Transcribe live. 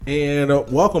And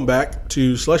welcome back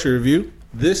to Slushy Review.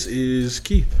 This is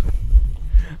Keith.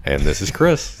 And this is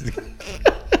Chris.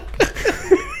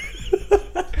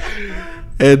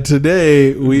 And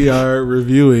today we are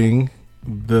reviewing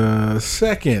the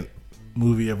second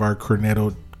movie of our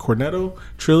Cornetto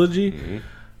trilogy,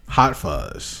 Hot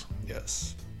Fuzz.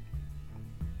 Yes.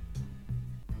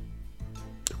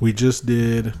 We just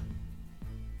did...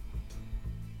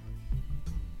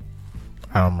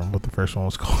 I don't remember what the first one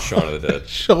was called. Shaun of the Dead.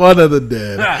 Shaun of the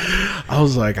Dead. I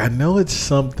was like, I know it's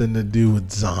something to do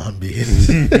with zombies.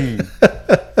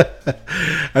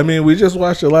 I mean, we just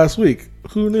watched it last week.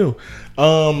 Who knew?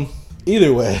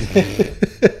 Either way.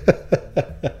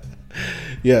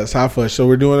 Yes, Hot Fuzz. So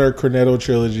we're doing our Cornetto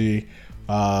trilogy.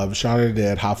 Shaun of the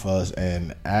Dead, Hot Fuzz,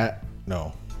 and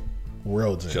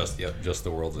World's End. Just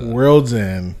the World's End. World's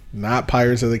End, not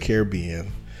Pirates of the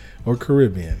Caribbean or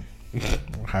Caribbean.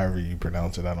 However you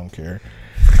pronounce it, I don't care.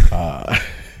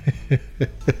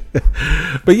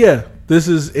 But yeah, this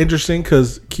is interesting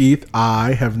because Keith,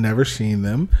 I have never seen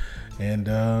them,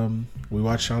 and we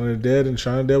watched Shaun of the Dead, and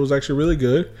Shaun of the Dead was actually really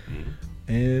good.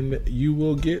 And you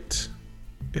will get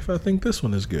if I think this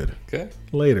one is good. Okay.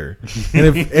 Later,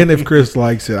 and if Chris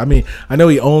likes it. I mean, I know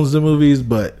he owns the movies,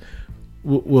 but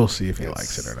we'll see if he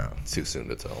likes it or not. Too soon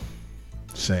to tell.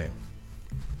 Same.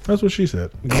 That's what she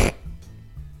said.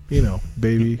 You know,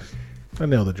 baby. I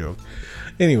nailed the joke.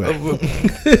 Anyway.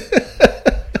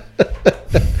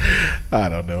 I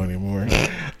don't know anymore.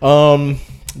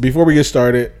 Before we get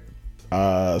started,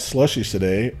 slushies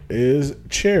today is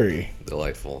cherry.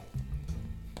 Delightful.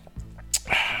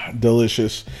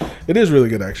 Delicious. It is really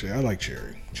good, actually. I like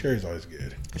cherry. Cherry's always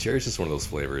good. Cherry's just one of those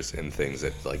flavors and things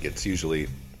that, like, it's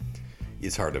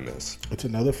hard to miss. It's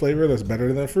another flavor that's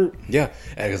better than fruit. Yeah,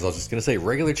 because I was just going to say,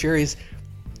 regular cherries,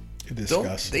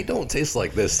 Disgusting. they don't taste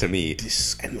like this to me.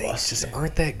 Disgusting. And they just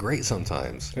aren't that great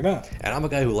sometimes. They're not. And I'm a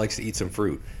guy who likes to eat some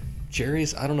fruit.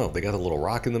 Cherries, I don't know. They got a little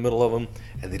rock in the middle of them,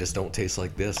 and they just don't taste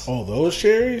like this. Oh, those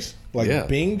cherries? Like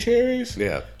Bing cherries?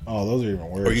 Yeah. Oh, those are even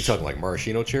worse. Are you talking like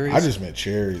maraschino cherries? I just meant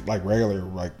cherry, like regular,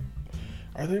 like...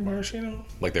 Are they maraschino?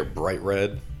 Like they're bright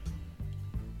red?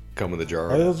 Come in the jar?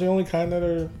 Are those the only kind that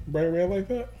are bright red like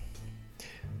that?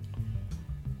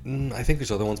 I think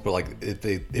there's other ones, but like if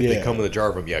they come in the jar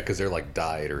of them, because they're like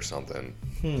dyed or something.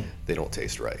 They don't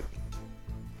taste right.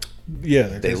 Yeah,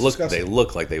 they look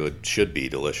like they should be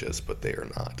delicious, but they are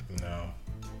not. No,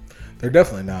 they're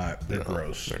definitely not. They're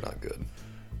gross. They're not good.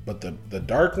 But the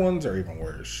dark ones are even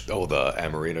worse. Oh, the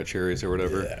Amarino cherries or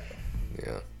whatever.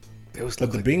 Yeah.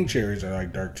 But the Bing cherries are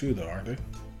like dark too, though, aren't they?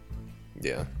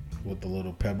 Yeah. With the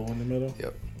little pebble in the middle.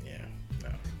 Yep. Yeah. No.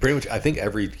 Pretty much. I think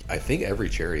every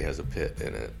cherry has a pit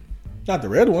in it. Not the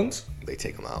red ones. They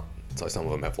take them out. So some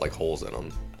of them have like holes in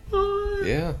them.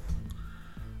 Yeah.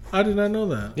 I did not know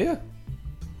that. Yeah.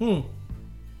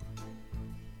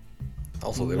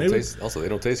 Also, they don't taste. Also, they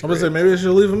don't taste. I'm gonna say maybe I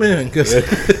should leave them in because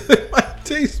they might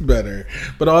taste better.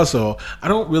 But also, I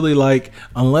don't really like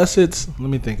unless it's. Let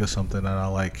me think of something that I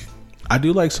like. I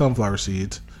do like sunflower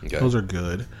seeds. Okay. Those are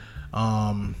good.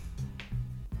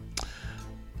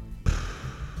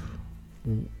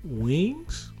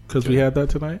 Wings because we had that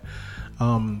tonight.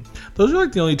 Those are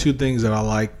like the only two things that I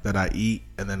like that I eat,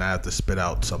 and then I have to spit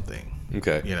out something.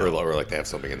 Okay. You know? Or like they have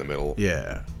something in the middle.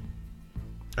 Yeah.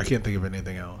 I can't think of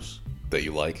anything else that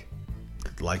you like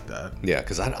that. Yeah,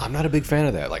 because I'm not a big fan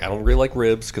of that. Like I don't really like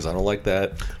ribs because I don't like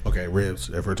that. Okay, ribs.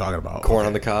 If we're talking about corn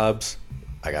on the cobs,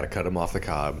 I gotta cut them off the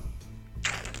cob.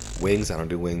 Wings, I don't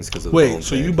do wings because of the bone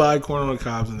so thing. You buy corn on the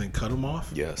cobs and then cut them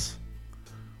off? Yes.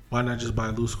 Why not just buy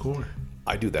loose corn?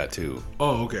 I do that too.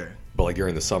 Oh, okay. But like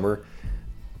during the summer,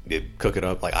 cook it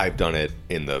up. Like I've done it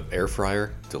in the air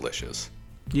fryer. Delicious.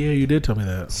 Yeah, you did tell me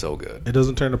that. So good. It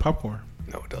doesn't turn to popcorn.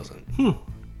 No, it doesn't.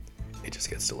 It just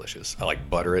gets delicious. I like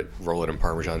butter it, roll it in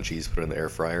Parmesan cheese, put it in the air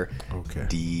fryer.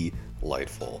 Okay.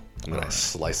 Delightful. And then I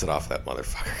slice it off that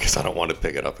motherfucker because I don't want to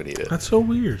pick it up and eat it. That's so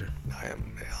weird.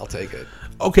 I'll take it.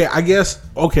 Okay, I guess.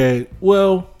 Okay,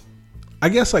 well, I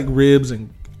guess like ribs,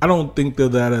 and I don't think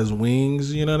of that as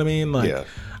wings. You know what I mean? Like, yeah.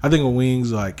 I think of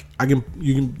wings like you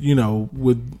can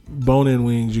with bone-in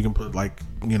wings you can put like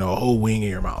a whole wing in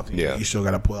your mouth. You still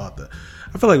got to pull out the.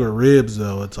 I feel like with ribs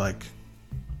though, it's like.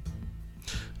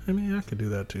 I mean, I could do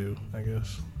that too. I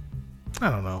guess. I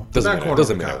don't know.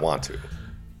 Doesn't mean I want to.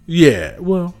 Yeah,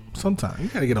 well, sometimes you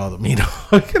gotta get all the meat off.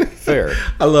 Fair.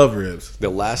 I love ribs. The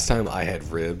last time I had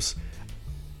ribs,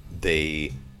 I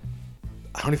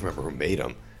don't even remember who made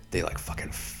them. They like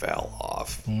fucking fell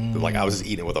off. Like I was just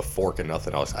eating it with a fork and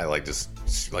nothing else. I could just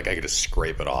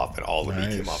scrape it off and all the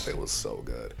meat came off. It was so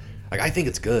good. Like I think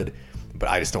it's good, but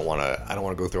I just don't want to. I don't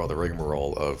want to go through all the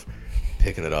rigmarole of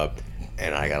picking it up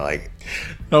and I gotta like,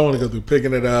 I don't want to go through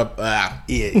picking it up.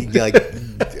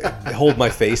 Hold my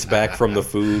face back from the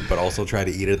food, but also try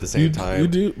to eat it at the same time. You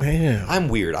do, man. I'm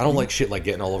weird. I don't like shit like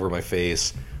getting all over my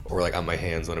face or like on my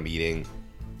hands when I'm eating.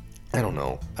 I don't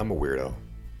know. I'm a weirdo.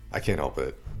 I can't help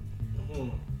it.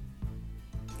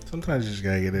 Sometimes you just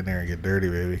gotta get in there and get dirty,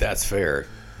 baby. That's fair.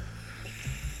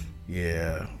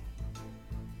 Yeah.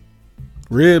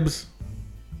 Ribs,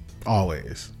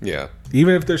 always. Yeah.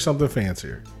 Even if there's something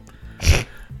fancier,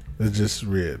 it's just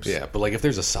ribs. Yeah, but like if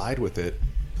there's a side with it,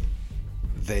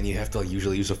 then you have to like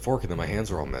usually use a fork, and then my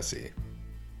hands are all messy.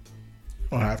 You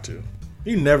don't have to.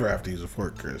 You never have to use a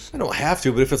fork, Chris. I don't have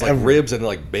to, but if it's like ribs and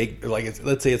like baked, like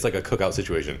let's say it's like a cookout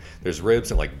situation. There's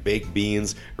ribs and like baked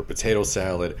beans or potato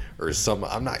salad or some.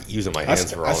 I'm not using my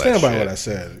hands for all that shit. I stand by what I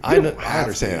said. I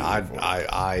understand.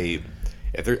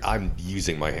 I'm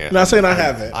using my hands. Not saying I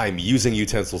haven't. I'm using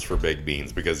utensils for baked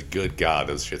beans because, good God,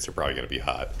 those shits are probably going to be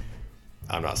hot.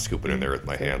 I'm not scooping in there with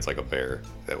my hands like a bear.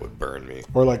 That would burn me.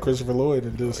 Or like Christopher Lloyd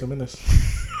and Do Some Minutes.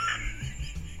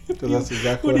 That's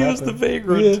exactly when what he was the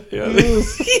vagrant. Yeah.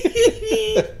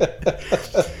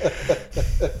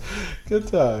 Good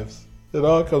times. It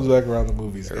all comes back around the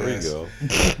movies. There we go.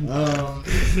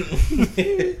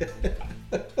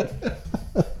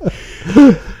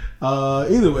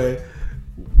 Either way,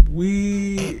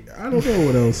 I don't know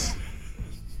what else.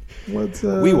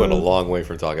 We went a long way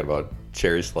from talking about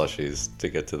cherry slushies to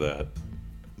get to that.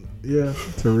 Yeah,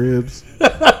 to ribs.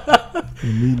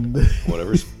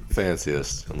 Whatever's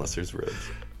fanciest, unless there's ribs.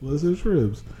 Unless there's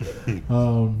ribs.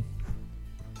 All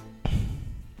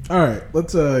right,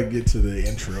 let's get to the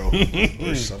intro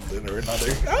or something or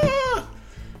another.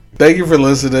 Thank you for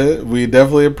listening. We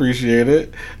definitely appreciate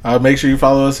it. Make sure you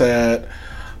follow us at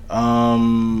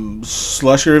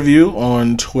Slushy Review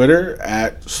on Twitter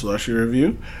at Slushy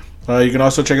Review. You can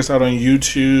also check us out on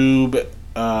YouTube.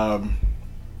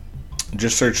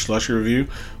 Just search Slushy Review.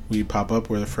 We pop up.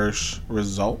 We're the first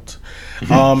result.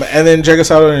 And then check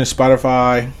us out on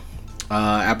Spotify,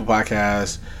 Apple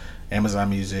Podcasts, Amazon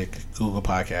Music, Google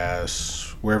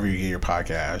Podcasts, wherever you get your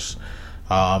podcasts.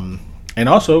 And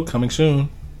also, coming soon,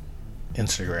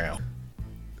 Instagram.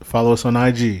 Follow us on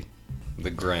IG. The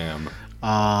gram.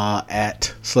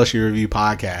 At Slushy Review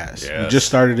Podcast. Yes. We just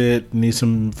started it. Need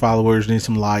some followers. Need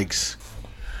some likes.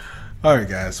 All right,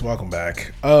 guys. Welcome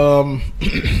back.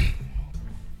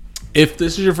 If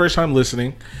this is your first time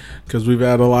listening, because we've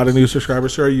had a lot of new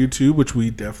subscribers to our YouTube, which we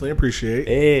definitely appreciate.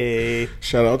 Hey.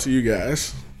 Shout out to you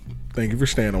guys. Thank you for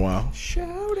staying a while.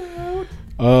 Shout out.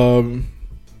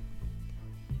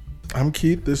 I'm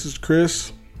Keith. This is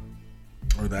Chris.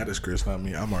 Or that is Chris, not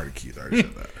me. I'm already Keith. I already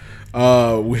said that.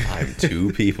 I'm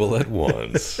two people at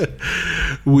once.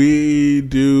 We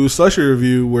do Slushy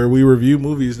Review, where we review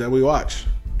movies that we watch.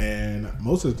 And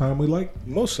most of the time, we like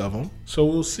most of them. So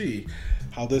we'll see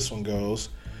how this one goes.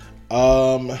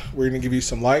 We're going to give you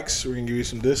some likes. We're going to give you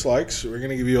some dislikes. We're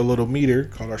going to give you a little meter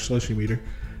called our Slushy Meter.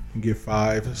 And give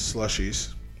 5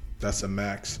 slushies. That's a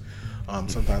max.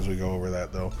 Sometimes we go over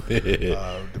that, though.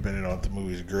 Depending on if the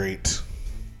movie's great.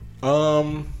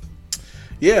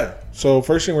 Yeah. So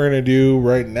first thing we're going to do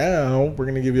right now, we're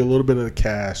going to give you a little bit of the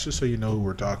cast, just so you know who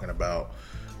we're talking about.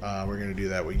 We're going to do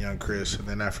that with young Chris. And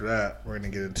then after that, we're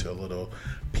going to get into a little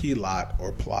P-lot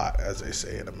or plot, as they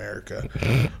say in America,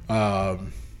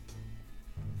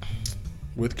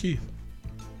 with Keith.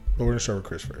 But we're going to start with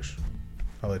Chris first.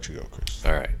 I'll let you go, Chris.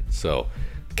 All right. So,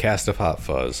 cast of Hot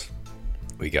Fuzz.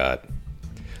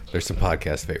 There's some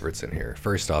podcast favorites in here.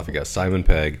 First off, you got Simon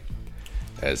Pegg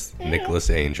as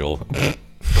Nicholas Angel.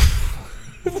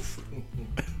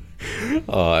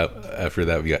 After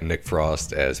that, we got Nick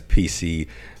Frost as PC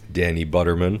Danny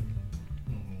Butterman.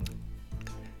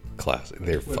 Classic.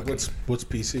 They're fucking. What's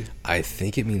PC? I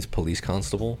think it means police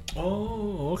constable.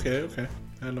 Oh, okay.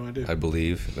 I had no idea. I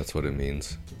believe that's what it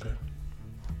means. Okay.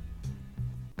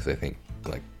 Because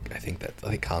I think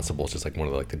constable is just like one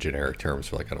of the generic terms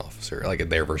for like an officer, like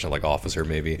their version of like officer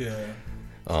maybe. Yeah.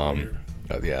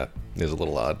 Yeah, it's a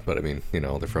little odd, but I mean,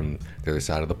 they're from the other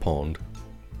side of the pond.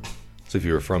 So if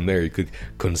you were from there, you could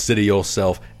consider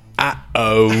yourself at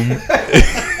home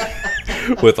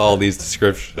with all these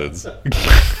descriptions.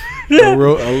 I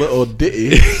wrote a little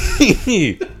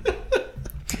ditty.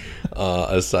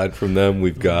 Aside from them,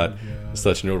 we've got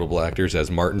such notable actors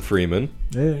as Martin Freeman,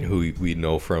 who we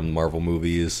know from Marvel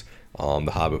movies,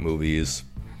 the Hobbit movies.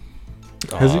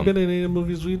 Has he been in any of the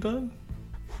movies we've done?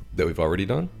 That we've already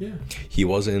done? Yeah. He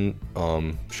was in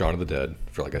Shaun of the Dead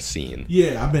for like a scene.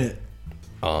 Yeah, I meant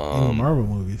in the Marvel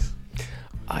movies.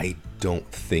 I don't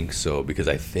think so, because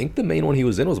I think the main one he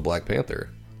was in was Black Panther.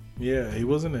 Yeah, he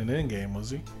wasn't in Endgame, was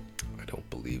he? I don't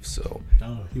believe so.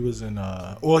 No, he was in.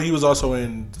 Well, he was also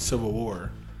in Civil War.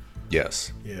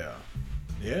 Yes. Yeah.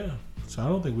 Yeah. So I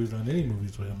don't think we've done any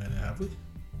movies with him in it, have we?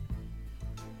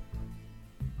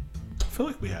 I feel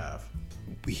like we have.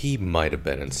 He might have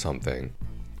been in something.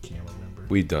 Can't remember.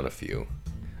 We've done a few.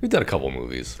 We've done a couple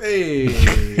movies.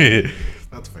 Hey,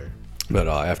 that's fair. But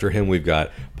after him, we've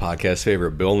got podcast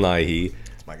favorite Bill Nighy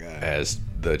My guy. as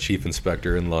the chief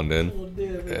inspector in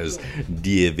London, as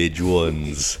David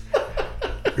Jones.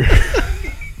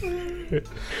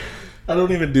 I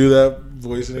don't even do that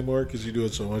voice anymore because you do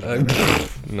it so much better.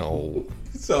 No.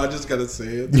 So I just gotta say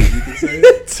it so you can say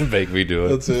it. To make me do it.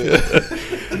 That's it.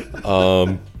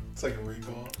 It's like a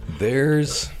recall.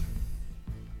 There's,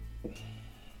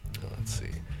 let's see,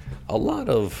 a lot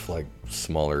of like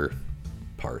smaller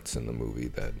parts in the movie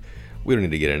that we don't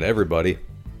need to get into everybody.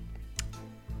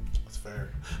 That's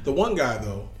fair. The one guy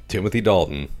though, Timothy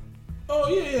Dalton. Oh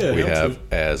yeah. We him have too.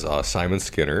 as Simon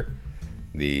Skinner,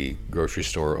 the grocery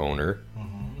store owner.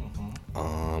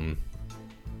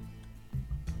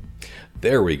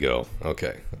 There we go.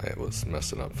 Okay, I was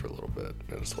messing up for a little bit.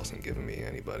 It just wasn't giving me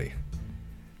anybody.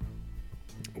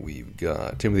 We've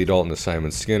got Timothy Dalton as Simon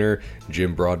Skinner,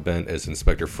 Jim Broadbent as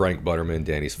Inspector Frank Butterman,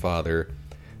 Danny's father.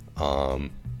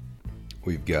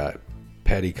 We've got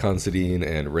Paddy Considine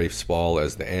and Rafe Spall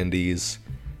as the Andes,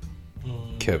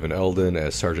 Kevin Eldon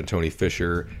as Sergeant Tony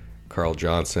Fisher, Carl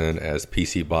Johnson as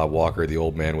PC Bob Walker, the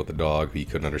old man with the dog who you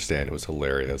couldn't understand. It was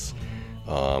hilarious.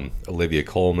 Olivia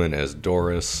Colman as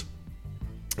Doris.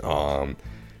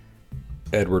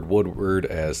 Edward Woodward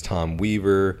as Tom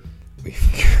Weaver.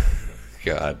 We've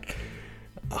got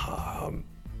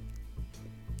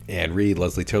Anne Reed,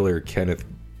 Leslie Tiller, Kenneth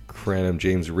Cranham,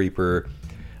 James Reaper,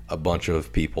 a bunch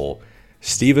of people.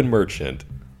 Stephen Merchant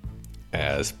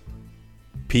as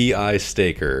P.I.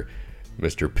 Staker,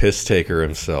 Mr. Piss Taker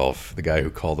himself, the guy who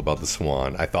called about the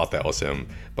swan. I thought that was him,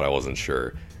 but I wasn't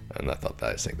sure. And I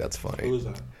think that's funny. Who is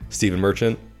that? Stephen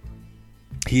Merchant.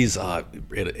 He's an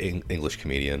English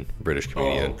comedian, British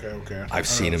comedian. Oh, okay. I've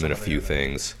seen him in a few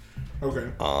things.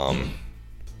 Okay.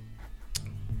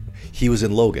 He was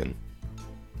in Logan.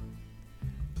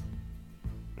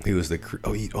 He was the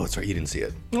sorry, you didn't see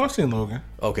it. No, I've seen Logan.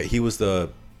 Okay, he was the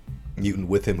mutant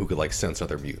with him who could like sense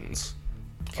other mutants.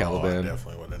 Caliban. I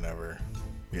definitely would have never.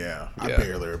 Yeah, I Yeah.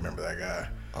 barely remember that guy.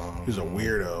 He was a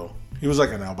weirdo. He was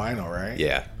like an albino, right?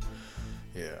 Yeah.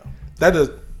 Yeah. That does.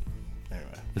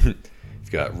 Anyway.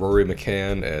 You've got Rory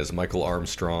McCann as Michael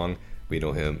Armstrong. We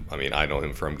know him. I mean, I know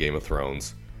him from Game of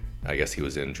Thrones. I guess he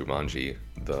was in Jumanji,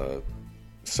 the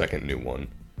second new one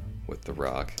with The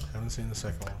Rock. I haven't seen the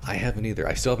second one. I haven't either.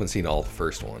 I still haven't seen all of the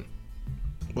first one.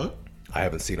 What? I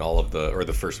haven't seen all of the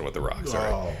first one with The Rock. Sorry,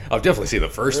 Oh. I've definitely seen the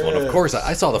first one. Of course,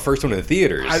 I saw the first one in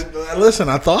theaters. Listen,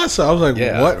 I thought so. I was like,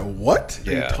 Yeah. What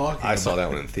are you talking I about? saw that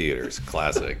one in theaters.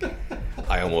 Classic.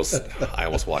 I almost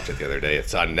watched it the other day.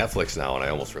 It's on Netflix now, and I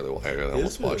almost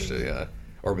watched it. Yeah,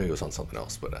 or maybe it was on something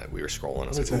else. But we were scrolling. I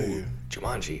was Let me like, tell "Ooh, you.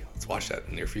 Jumanji. Let's watch that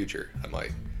in the near future." I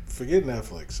might. Forget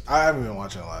Netflix. I haven't been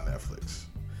watching a lot of Netflix.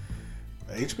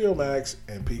 HBO Max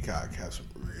and Peacock have some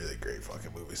really great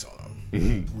fucking movies on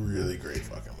them. Really great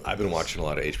fucking movies. I've been watching a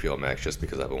lot of HBO Max just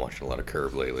because I've been watching a lot of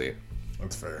Curb lately.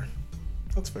 That's fair.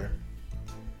 That's fair.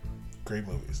 Great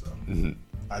movies though. Mm-hmm.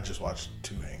 I just watched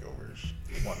 2 Hangovers,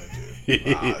 1 and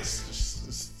 2.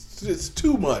 It's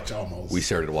too much almost. We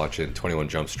started watching 21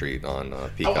 Jump Street on I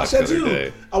Peacock watched the that other too.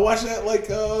 day. I watched that like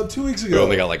 2 weeks We ago.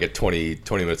 only got like a 20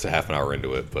 minutes to half an hour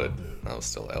into it, but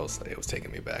it was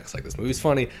taking me back. It's like, this movie's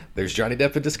funny. There's Johnny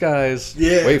Depp in disguise.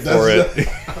 Yeah, Wait for it.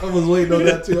 I was waiting on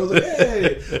that too. I was like,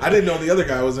 hey, I didn't know the other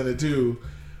guy was in it too.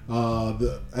 At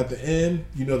the end,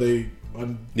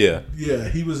 Yeah. yeah,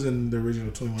 he was in the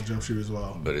original 21 Jump Street as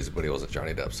well. But he wasn't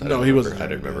Johnny Depp. So No, he wasn't I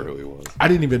didn't Johnny remember Depp. who he was. I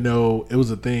didn't even know it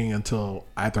was a thing until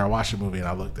after I watched the movie and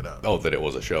I looked it up. Oh, that it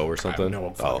was a show or something? no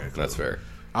Oh, fucking clue. that's fair.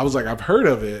 I was like, I've heard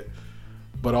of it,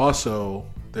 but also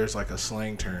there's like a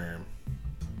slang term.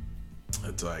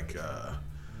 It's like,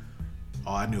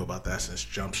 I knew about that since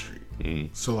Jump Street.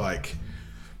 So like,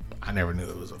 I never knew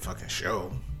it was a fucking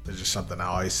show. It's just something I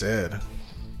always said.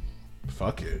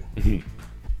 Fuck it.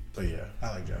 But yeah,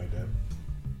 I like Johnny Depp.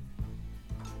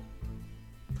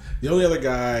 The only other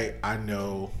guy I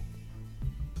know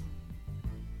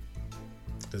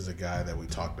is the guy that we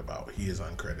talked about. He is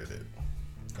uncredited.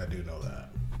 I do know that.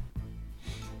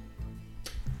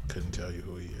 Couldn't tell you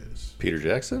who he is. Peter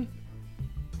Jackson?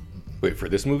 Wait, for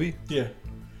this movie? Yeah.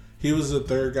 He was the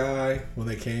third guy when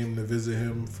they came to visit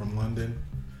him from London.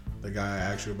 The guy I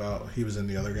asked you about. He was in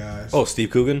the other guys. Oh, Steve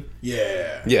Coogan?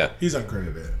 Yeah. Yeah. He's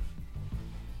uncredited.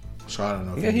 So I don't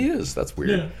know. Yeah, he is. That's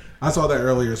weird. Yeah. I saw that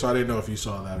earlier, so I didn't know if you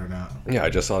saw that or not. Yeah, I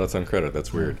just saw that's on credit.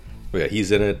 That's weird. But yeah,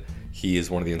 he's in it. He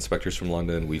is one of the inspectors from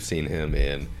London. We've seen him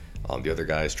in the other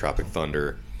guys, Tropic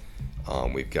Thunder.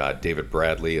 We've got David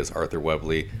Bradley as Arthur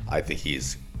Webley. I think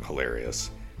he's hilarious.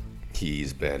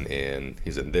 He's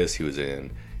in this. He was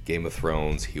in Game of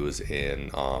Thrones. He was in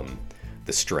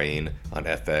The Strain on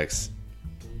FX.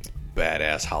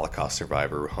 Badass Holocaust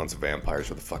survivor who hunts vampires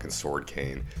with a fucking sword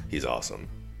cane. He's awesome.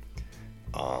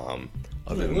 What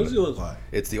does he look like?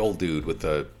 It's the old dude with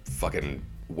the fucking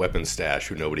weapon stash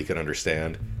who nobody can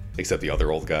understand except the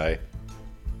other old guy.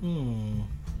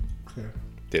 Okay.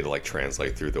 They had to like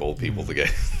translate through the old people to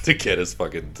get his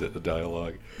fucking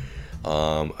dialogue.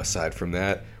 Aside from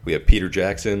that, we have Peter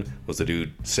Jackson, was the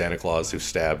dude Santa Claus who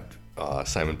stabbed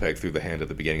Simon Pegg through the hand at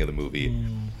the beginning of the movie,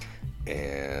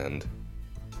 and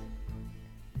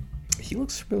he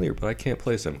looks familiar, but I can't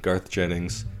place him. Garth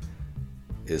Jennings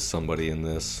is somebody in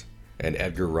this, and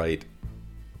Edgar Wright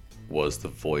was the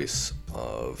voice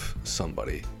of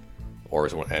somebody,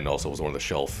 and also was one of the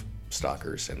shelf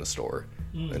stockers in the store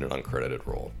in an uncredited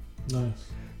role.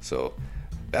 Nice. So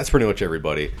that's pretty much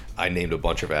everybody. I named a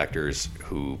bunch of actors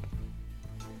who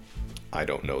I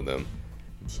don't know them,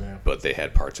 but they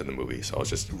had parts in the movie. So I was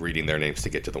just reading their names to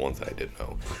get to the ones that I did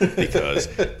know. Because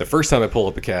the first time I pulled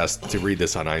up the cast to read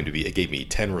this on IMDb, it gave me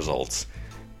 10 results.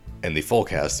 And the full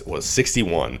cast was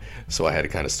 61. So I had to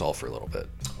kind of stall for a little bit.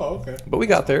 Oh, okay. But we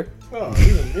got there. Oh,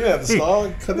 yeah, the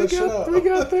stall. Cut that shit out. We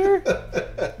got there.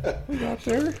 We got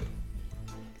there.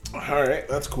 All right,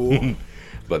 that's cool.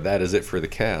 But that is it for the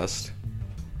cast.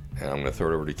 And I'm going to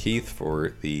throw it over to Keith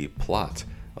for the plot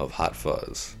of Hot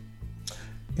Fuzz.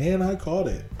 And I caught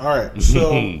it. All right,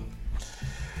 so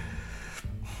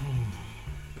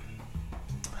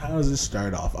how does this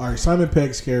start off? All right, Simon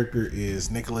Pegg's character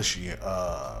is Nicholas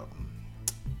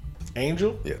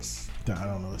Angel? Yes. I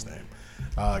don't know his name.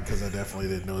 Because I definitely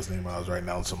didn't know his name when I was writing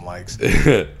down some likes.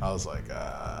 I was like,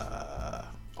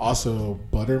 also,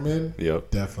 Butterman. Yep.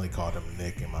 Definitely called him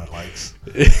Nick in my likes.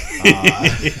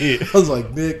 I was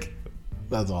like, Nick.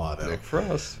 That's all I know. Nick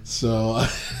Frost. So,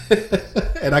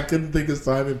 and I couldn't think of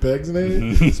Simon Pegg's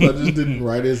name, so I just didn't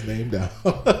write his name down.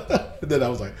 And then I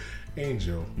was like,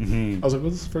 Angel. I was like,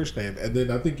 what's his first name? And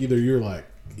then I think either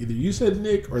you said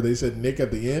Nick or they said Nick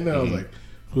at the end, and I was like,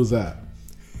 who's that?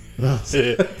 And I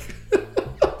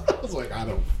was like, I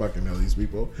don't fucking know these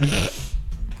people.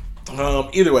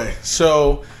 Either way,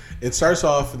 so it starts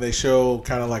off and they show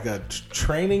kind of like a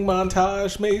training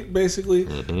montage, basically,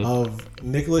 of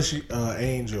Nicholas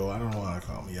Angel. I don't know why I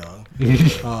call him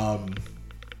young.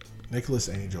 Nicholas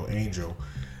Angel.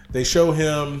 They show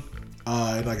him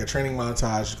in like a training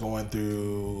montage going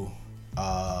through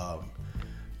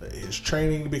his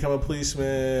training to become a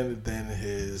policeman, then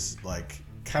his like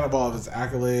kind of all of his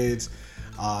accolades.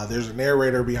 There's a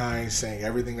narrator behind saying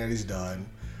everything that he's done.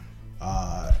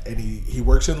 And he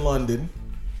works in London,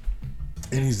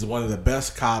 and he's one of the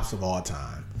best cops of all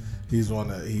time. He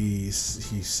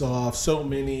saw so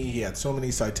many. He had so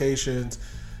many citations.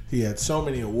 He had so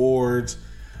many awards.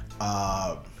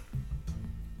 And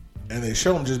they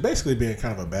show him just basically being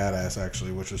kind of a badass,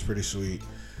 actually, which was pretty sweet.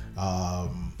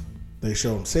 They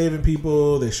show him saving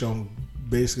people. They show him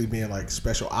basically being like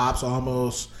special ops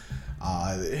almost.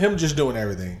 Him just doing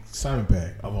everything. Simon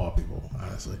Pegg, of all people,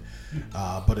 honestly.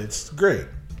 But it's great.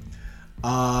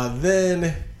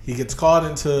 Then he gets called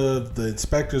into the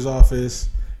inspector's office,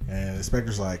 and the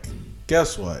inspector's like,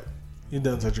 guess what? You've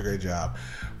done such a great job.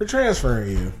 We're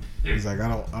transferring you. He's like, I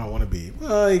don't want to be.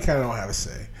 Well, he kind of don't have a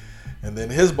say. And then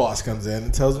his boss comes in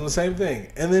and tells him the same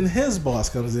thing. And then his boss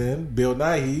comes in, Bill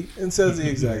Nighy, and says the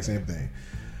exact same thing.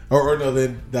 Or no,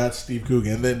 then that's Steve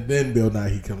Coogan. And then Bill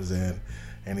Nighy comes in,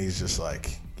 and he's just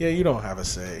like, yeah, you don't have a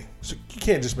say. So you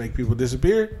can't just make people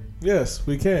disappear. Yes,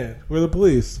 we can. We're the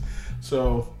police.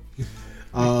 So,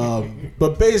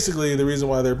 but basically the reason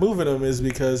why they're moving him is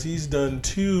because he's done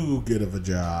too good of a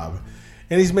job,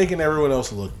 and he's making everyone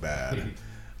else look bad,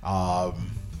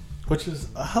 which is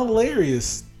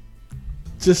hilarious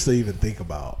just to even think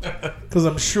about. Because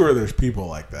I'm sure there's people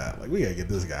like that. Like, we gotta get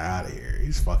this guy out of here.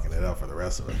 He's fucking it up for the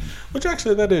rest of us. Which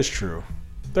actually, that is true.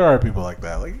 There are people like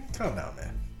that. Like, calm down,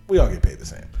 man. We all get paid the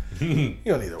same. You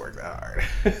don't need to work that hard.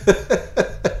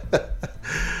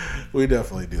 We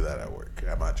definitely do that at work,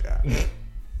 at my job.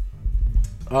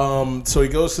 So he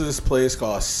goes to this place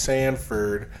called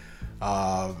Sanford,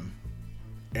 and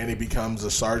he becomes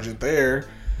a sergeant there.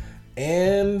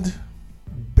 And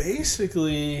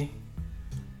basically,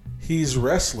 he's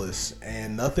restless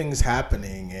and nothing's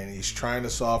happening, and he's trying to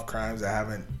solve crimes that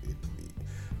haven't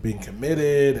been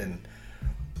committed, and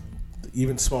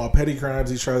even small petty crimes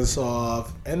he tries to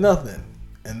solve, and nothing.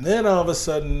 And then all of a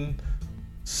sudden,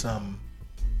 some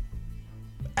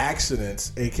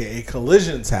accidents, aka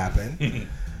collisions, happen.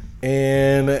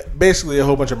 And basically a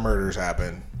whole bunch of murders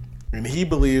happen. And he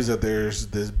believes that there's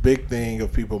this big thing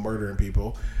of people murdering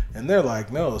people. And they're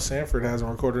like, no, Sanford hasn't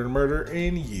recorded a murder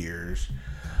in years.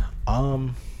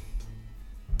 And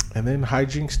then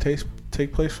hijinks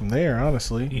take place from there,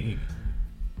 honestly.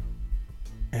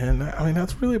 And I mean,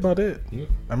 that's really about it.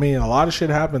 I mean, a lot of shit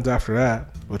happens after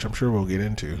that, which I'm sure we'll get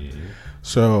into.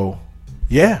 So,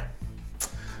 yeah.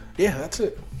 Yeah, that's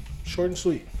it. Short and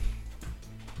sweet.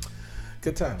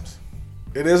 Good times.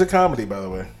 It is a comedy, by the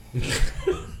way.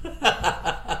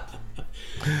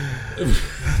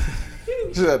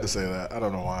 Just had to say that. I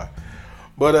don't know why.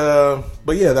 But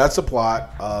yeah, that's the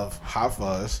plot of Hot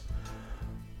Fuzz.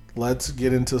 Let's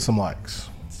get into some likes.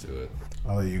 Let's do it.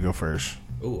 I'll let you go first.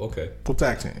 Oh, okay. We'll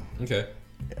tag team. Okay.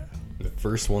 Yeah. The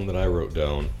first one that I wrote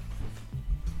down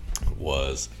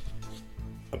was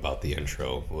about the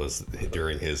intro. Was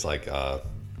during his like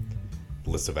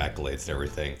list of accolades and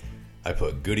everything. I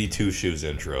put Goody Two Shoes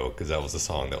intro because that was the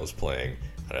song that was playing,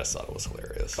 and I just thought it was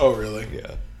hilarious. Oh, really?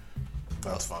 Yeah.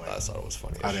 That's funny. I thought it was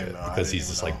funny. I didn't know. Because he's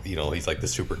just like, you know, he's like the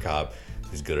super cop.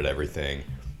 He's good at everything,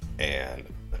 and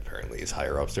apparently his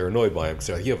higher ups are annoyed by him because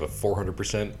they're like, you have a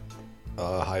 400%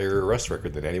 higher arrest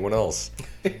record than anyone else.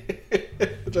 Which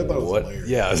I thought was hilarious.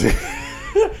 Yeah.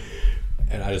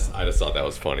 And I just thought that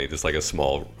was funny. Just like a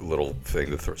small little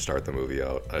thing to start the movie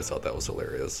out. I just thought that was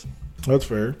hilarious. That's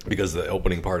fair. Because the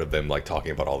opening part of them like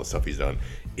talking about all the stuff he's done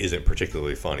isn't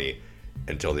particularly funny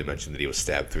until they mention that he was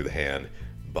stabbed through the hand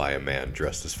by a man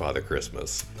dressed as Father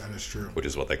Christmas. That is true. Which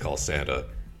is what they call Santa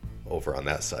over on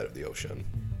that side of the ocean.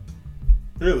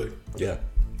 Really? Yeah.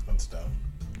 That's dumb.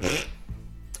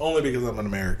 Only because I'm an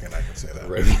American, I can say that.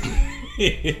 Right.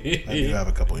 I do have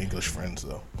a couple English friends,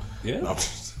 though. Yeah. No,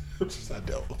 I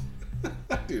don't.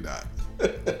 I do not.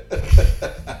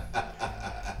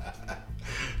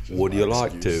 Would you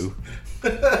like to?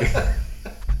 That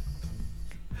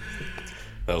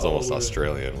was almost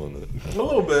Australian, wasn't it? A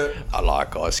little bit. I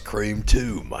like ice cream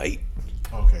too, mate.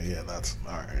 Okay, yeah, that's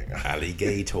all right.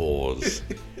 Alligators.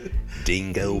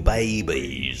 Dingo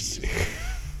babies.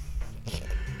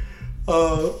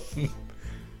 All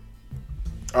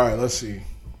right, let's see.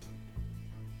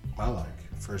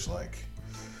 First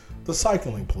the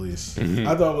cycling police.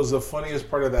 I thought was the funniest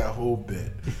part of that whole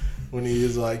bit. When he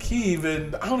was like, I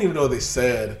don't even know what they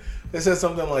said. They said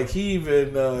something like he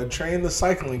even trained the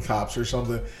cycling cops or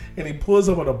something. And he pulls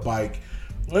up on a bike.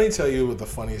 Let me tell you what the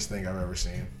funniest thing I've ever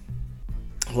seen.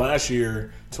 Last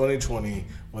year, 2020,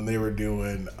 when they were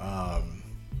doing,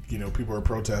 people were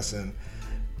protesting.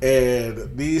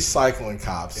 And these cycling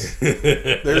cops,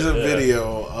 there's a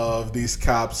video of these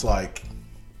cops like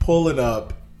pulling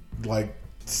up, like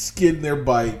skidding their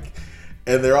bike.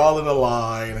 And they're all in a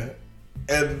line.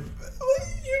 And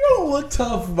you don't look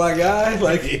tough, my guy.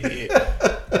 Like,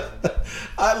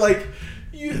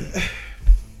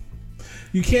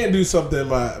 you can't do something a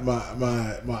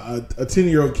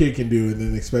 10-year-old kid can do and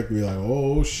then expect to be like,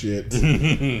 oh shit,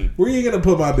 where are you gonna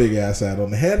put my big ass at,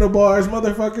 on the handlebars,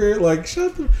 motherfucker? Like,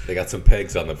 shut the. They got some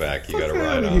pegs on the back. You gotta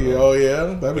ride on them. Oh yeah,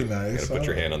 that'd be nice. You gotta put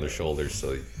your hand on their shoulders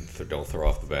so you don't throw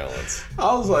off the balance.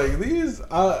 I was like,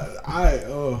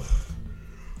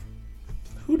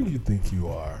 who do you think you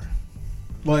are?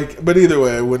 Like, but either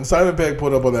way, when Simon Pegg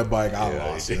put up on that bike, I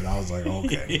lost it. I was like,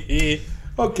 okay.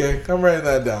 Okay, I'm writing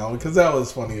that down because that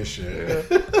was funny as shit.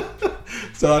 Yeah.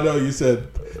 So I know you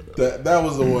said that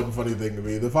was the one funny thing to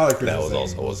me. The Father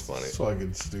Christmas thing was funny.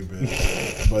 Fucking stupid.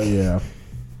 But yeah.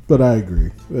 But I agree.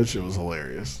 That shit was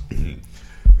hilarious.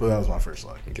 But that was my first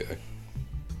line. Okay.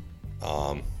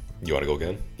 You want to go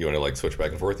again? You want to like switch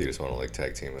back and forth? Or you just want to like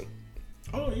tag team it?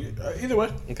 Oh, yeah, either way.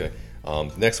 Okay.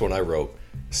 Next one I wrote,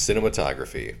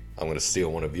 cinematography. I'm going to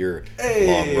steal one of your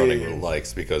long-running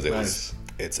likes because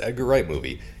it's Edgar Wright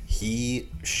movie. He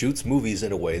shoots movies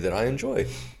in a way that I enjoy.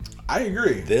 I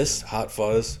agree. This, Hot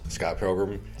Fuzz, Scott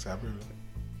Pilgrim.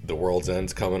 The World's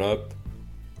End's coming up.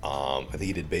 I think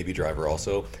he did Baby Driver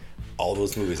also. All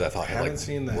those movies I thought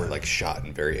were like shot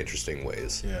in very interesting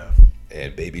ways. Yeah.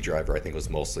 And Baby Driver I think was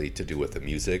mostly to do with the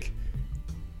music.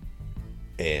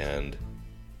 And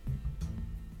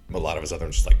a lot of his other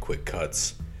ones just like quick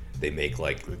cuts. They make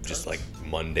like just like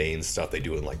mundane stuff. They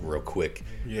do it in like real quick,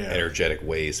 energetic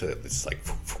ways. So it's like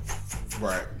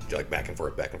right, like back and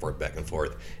forth,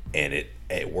 and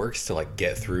it works to like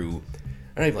get through.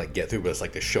 I don't even like get through, but it's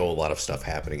like to show a lot of stuff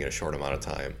happening in a short amount of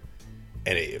time.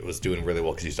 And it was doing really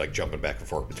well because he's like jumping back and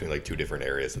forth between like two different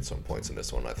areas at some points in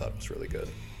this one. I thought it was really good.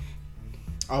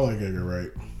 I like Edgar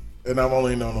Wright, and I've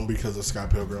only known him because of Scott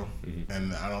Pilgrim,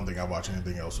 and I don't think I watch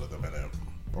anything else with him in it.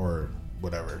 or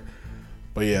whatever.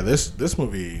 But yeah, this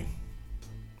movie,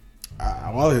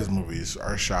 all his movies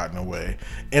are shot in a way,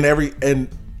 and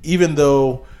even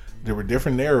though there were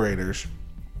different narrators,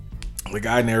 the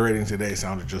guy narrating today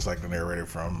sounded just like the narrator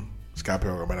from Scott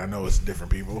Pilgrim, and I know it's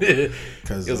different people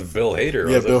because it was Bill Hader.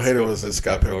 Yeah, Bill Hader was in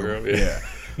Scott Pilgrim. Yeah.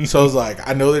 So it's like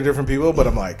I know they're different people, but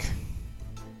I'm like,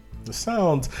 the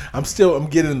sounds. I'm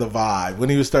getting the vibe when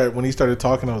he started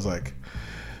talking. I was like,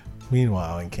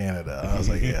 meanwhile in Canada, I was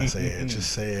like, yeah, say it,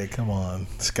 just say it. Come on,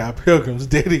 Scott Pilgrim's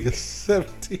dating a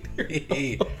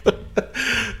 17-year-old.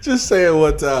 Just say it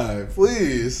one time,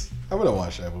 please. I'm gonna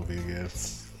watch that movie again.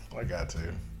 I got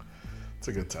to. It's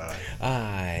a good time.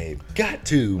 I got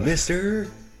to, mister.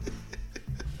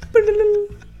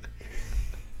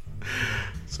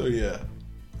 So yeah,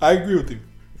 I agree with you.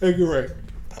 I think you're right.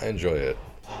 I enjoy it.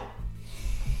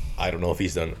 I don't know if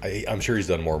he's done. I'm sure he's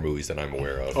done more movies than I'm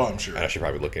aware of. Oh, I'm sure. And I should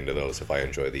probably look into those if I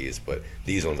enjoy these. But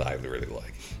these ones I really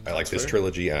like. I like this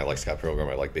trilogy, and I like Scott Pilgrim.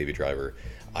 I like Baby Driver.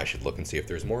 I should look and see if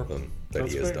there's more of them that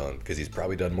he has done, because he's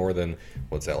probably done more than,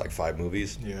 what's that, like 5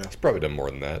 movies? Yeah, he's probably done more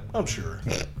than that. I'm sure.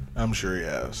 I'm sure he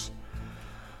has.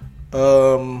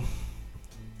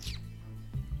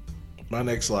 My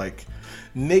next, like,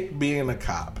 Nick being a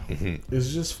cop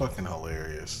is just fucking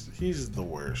hilarious. He's the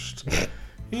worst.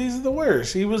 He's the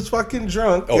worst. He was fucking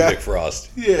drunk. Oh, Nick Frost.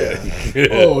 Yeah.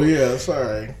 Oh, yeah.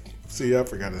 Sorry. See, I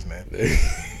forgot his name.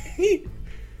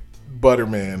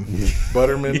 Butterman.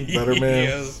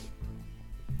 Yes.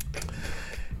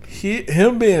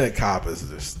 Him being a cop is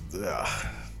just...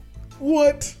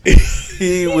 what?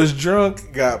 He was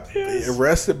drunk, got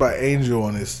arrested by Angel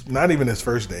on not even his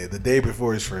first day, the day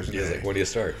before his first day. He's like, when do you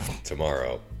start?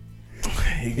 Tomorrow.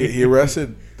 He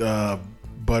arrested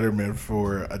Butterman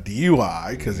for a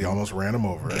DUI because he almost ran him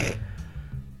over.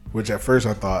 Which at first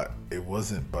I thought it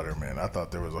wasn't Butterman. I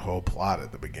thought there was a whole plot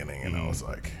at the beginning, and I was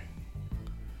like,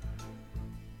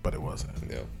 but it wasn't.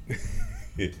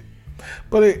 Yeah.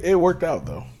 But it worked out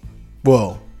though.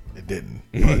 Well, it didn't,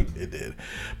 but it did.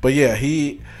 But yeah,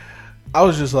 I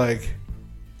was just like,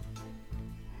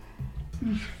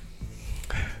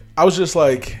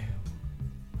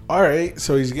 all right,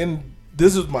 so he's getting.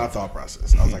 This is my thought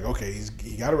process. I was like, okay,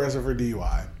 he got arrested for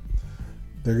DUI.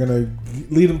 They're gonna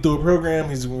lead him through a program.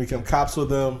 He's gonna become cops with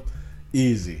them.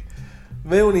 Easy.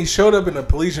 Then when he showed up in the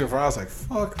police uniform, I was like,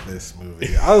 fuck this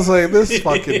movie. I was like, this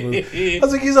fucking movie. I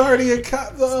was like, he's already a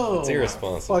cop. Oh, it's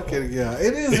irresponsible. Fucking yeah,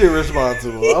 it is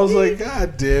irresponsible. I was like,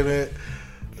 God damn it.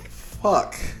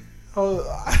 Fuck. And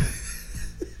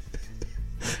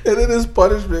then his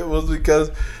punishment was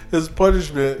because his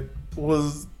punishment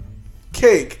was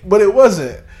cake, but it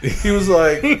wasn't. He was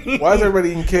like, why is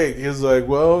everybody eating cake? He was like,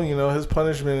 well, his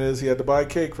punishment is he had to buy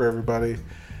cake for everybody.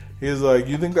 He was like,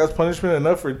 you think that's punishment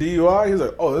enough for DUI? He's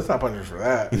like, oh, that's not punishment for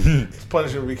that. It's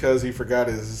punishment because he forgot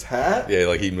his hat. Yeah,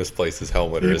 like he misplaced his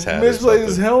helmet or his hat. He misplaced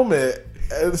his helmet.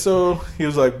 And so he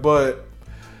was like, but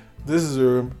this is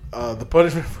the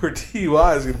punishment for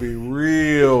DUI is going to be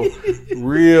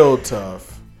real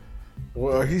tough.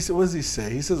 Well, what does he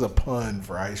say? He says a pun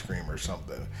for ice cream or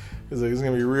something. He's like, it's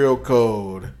going to be real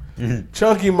cold.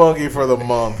 Chunky Monkey for the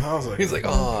month. I was like, he's like,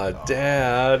 oh,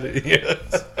 Dad.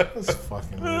 That's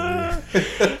fucking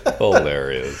movie.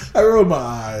 Hilarious. I rolled my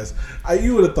eyes.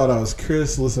 You would have thought I was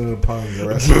Chris listening to puns the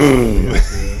rest of the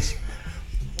movie.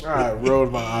 I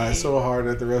rolled my eyes so hard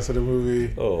at the rest of the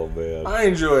movie. Oh, man. I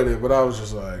enjoyed it, but I was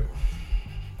just like,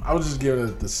 I was just giving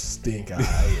it the stink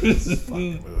eye with this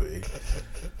fucking movie.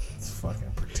 It's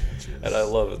fucking pretentious. And I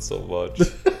love it so much.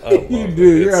 You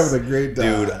do. You're having a great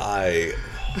time. Dude, I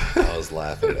was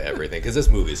laughing at everything because this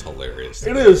movie's hilarious.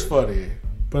 It is funny,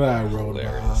 but I rolled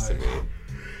my eyes. To me.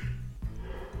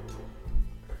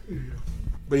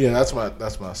 But yeah, that's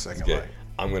my second like.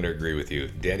 I'm going to agree with you.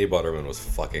 Danny Butterman was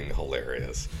fucking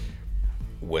hilarious.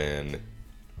 When,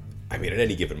 at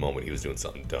any given moment, he was doing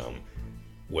something dumb.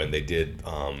 When they did,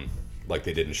 like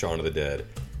they did in Shaun of the Dead,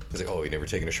 he's like, oh, you never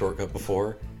taken a shortcut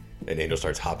before? And Angel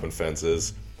starts hopping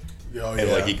fences. Oh,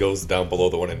 and like he goes down below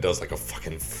the one and does like a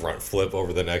fucking front flip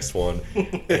over the next one.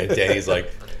 And Danny's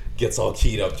like, gets all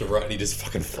keyed up to run, and he just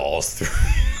fucking falls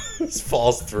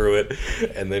through it,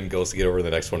 and then goes to get over the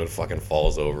next one and fucking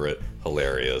falls over it.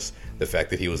 Hilarious. The fact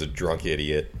that he was a drunk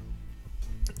idiot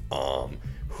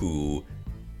who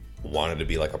wanted to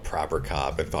be like a proper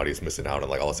cop and thought he was missing out on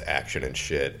like all this action and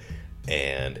shit,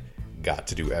 and got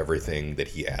to do everything that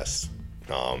he asked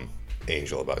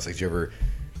Angel about. It's like, have you ever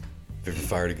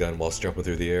fired a gun whilst jumping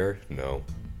through the air? No.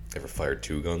 Ever fired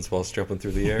 2 guns whilst jumping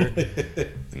through the air?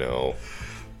 No.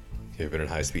 You ever been in a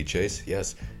high-speed chase?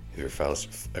 Yes. Have you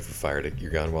ever fired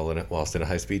your gun whilst in a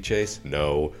high-speed chase?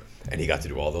 No. And he got to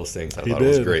do all those things. I thought it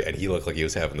was great. And he looked like he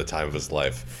was having the time of his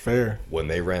life. Fair. When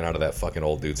they ran out of that fucking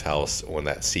old dude's house, when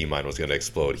that sea mine was going to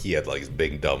explode, he had like his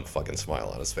big dumb fucking smile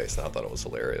on his face. And I thought it was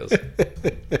hilarious.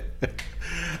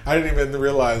 I didn't even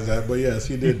realize that, but yes,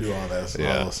 he did do all that.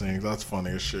 All those things. That's funny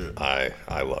as shit. I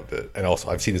loved it. And also,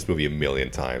 I've seen this movie a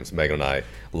million times. Megan and I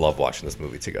love watching this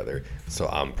movie together. So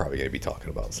I'm probably going to be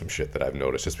talking about some shit that I've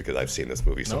noticed just because I've seen this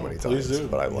movie so many times. Do.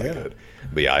 But I like it.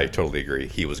 But yeah, I totally agree.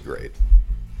 He was great.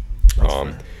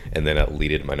 And then that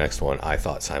leaded to my next one. I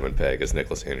thought Simon Pegg as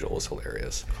Nicholas Angel was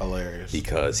hilarious.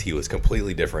 Because he was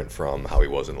completely different from how he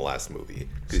was in the last movie.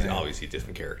 Because he's obviously a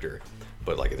different character.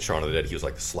 But like in Shaun of the Dead, he was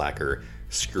like the slacker,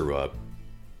 screw up,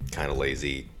 kind of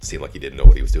lazy, seemed like he didn't know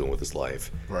what he was doing with his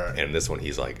life. Right. And in this one,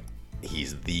 he's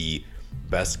the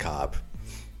best cop,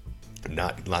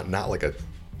 not like a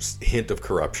hint of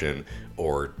corruption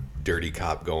or dirty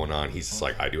cop going on. He's just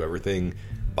like, I do everything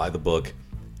by the book,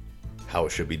 how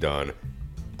it should be done.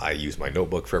 I use my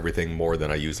notebook for everything more than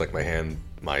I use like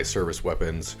my service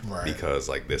weapons. Right. Because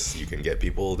like this, you can get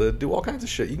people to do all kinds of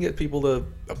shit. You can get people to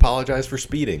apologize for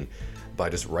speeding by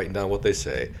just writing down what they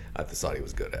say. I just thought he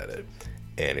was good at it.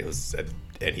 And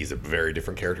he's a very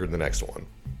different character in the next one.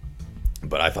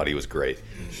 But I thought he was great.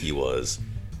 He was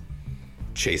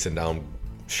chasing down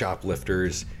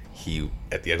shoplifters.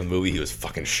 At the end of the movie, he was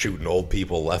fucking shooting old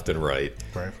people left and right.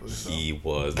 He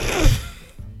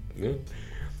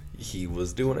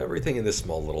was doing everything in this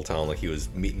small little town. Like he was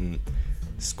meeting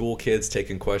school kids,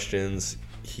 taking questions.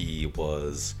 He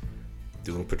was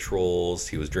doing patrols.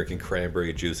 He was drinking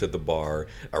cranberry juice at the bar,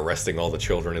 arresting all the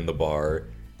children in the bar.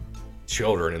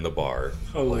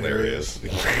 Hilarious.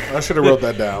 I should have wrote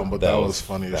that down, but that was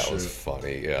funny as shit. That was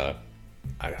funny, yeah.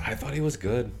 I thought he was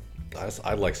good.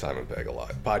 I like Simon Pegg a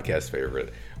lot. Podcast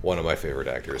favorite. One of my favorite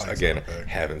actors. Again,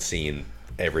 haven't seen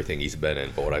everything he's been in,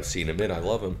 but what I've seen him in, I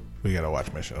love him. We gotta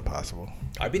watch Mission Impossible.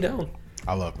 I'd be down.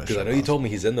 I love Mission Impossible. Because I know you told me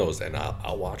he's in those, and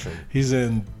I'll watch him. He's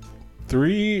in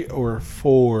 3 or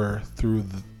 4 through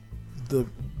the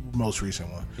most recent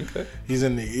one. Okay. He's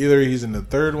in the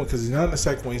third one, because he's not in the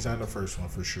second one, he's not in the first one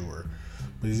for sure.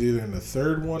 But he's either in the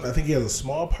third one. I think he has a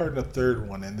small part in the third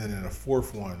one, and then in the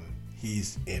fourth one,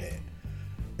 he's in it.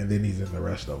 And then he's in the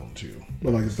rest of them too.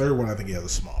 But like the third one, I think he has a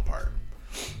small part.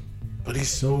 But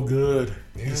he's so good.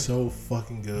 Yeah. He's so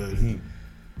fucking good. Mm-hmm.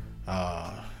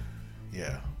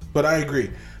 Yeah. But I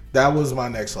agree. That was my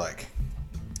next like.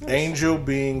 Angel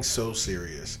being so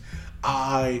serious.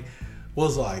 I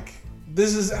was like,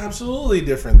 this is absolutely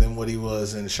different than what he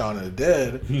was in Shaun of the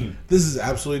Dead. This is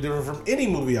absolutely different from any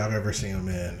movie I've ever seen him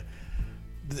in.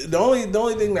 The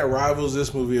only thing that rivals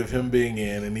this movie of him being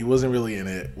in, and he wasn't really in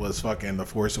it, was fucking The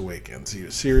Force Awakens. He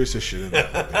was serious as shit in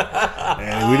that movie.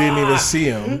 And we didn't even see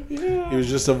him. Yeah. He was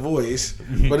just a voice.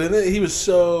 But in it, he was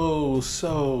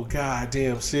so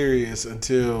goddamn serious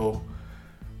until,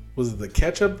 was it the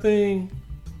ketchup thing?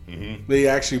 Mm-hmm. They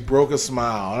actually broke a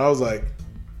smile. And I was like,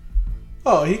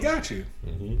 oh, he got you.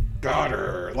 Mm-hmm. Got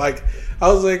her. Like,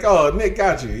 I was like, oh, Nick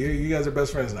got you. You guys are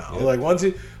best friends now. Yep. Like, once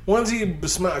he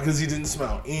smiled, because he didn't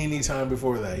smile any time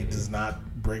before that. He does not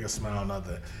break a smile,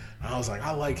 nothing. And I was like,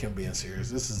 I like him being serious.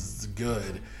 This is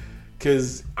good.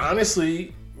 Because,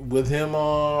 honestly, with him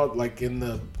like in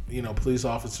the,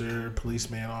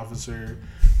 policeman officer,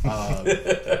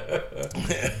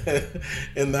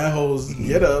 in that whole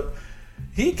get up,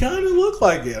 he kind of looked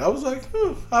like it. I was like,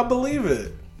 I believe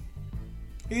it.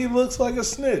 He looks like a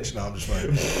snitch. No, I'm just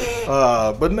playing.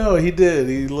 But no, he did.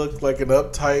 He looked like an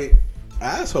uptight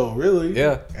asshole, really.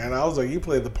 Yeah. And I was like, he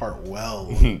played the part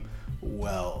well.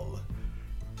 Well.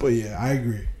 But yeah, I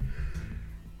agree.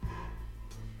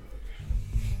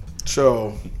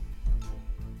 So,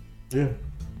 yeah.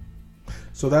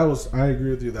 So I agree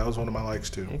with you. That was one of my likes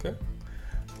too. Okay.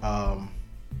 I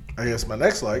guess my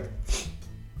next like,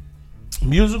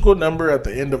 musical number at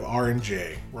the end of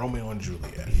R&J, Romeo and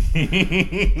Juliet.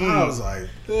 I was like,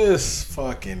 this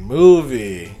fucking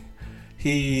movie.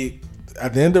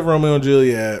 At the end of Romeo and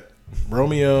Juliet,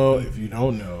 Romeo, if you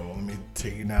don't know, let me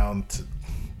take you down to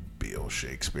Bill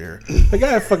Shakespeare. The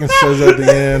guy fucking says at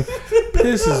the end,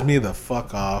 pisses me the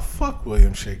fuck off. Fuck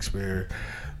William Shakespeare.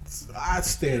 I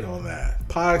stand on that.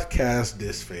 Podcast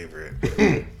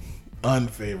disfavorite.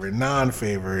 Unfavorite.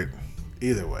 Non-favorite.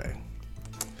 Either way.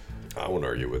 I won't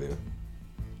argue with you.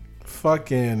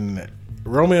 Fucking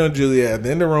Romeo and Juliet. At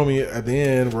the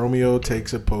end, Romeo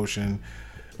takes a potion.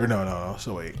 Or no.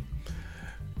 So wait.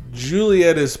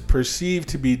 Juliet is perceived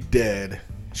to be dead.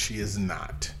 She is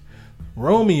not.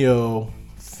 Romeo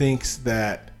thinks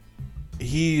that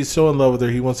he's so in love with her,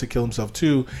 he wants to kill himself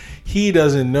too. He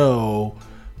doesn't know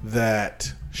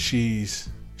that she's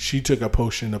she took a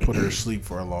potion to put her to sleep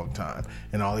for a long time,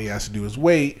 and all he has to do is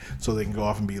wait so they can go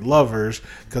off and be lovers.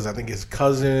 Because I think his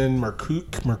cousin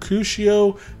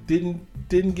Mercutio didn't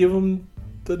give him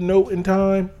the note in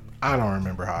time. I don't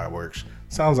remember how it works.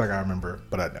 Sounds like I remember,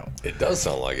 but I don't. It does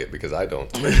sound like it because I don't.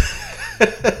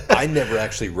 I never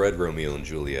actually read Romeo and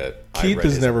Juliet. Keith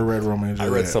has never read Romeo and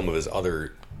Juliet. I read some of his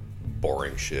other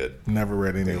boring shit. Never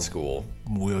read any in school.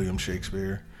 William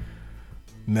Shakespeare.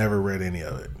 Never read any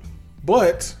of it.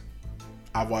 But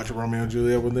I've watched Romeo and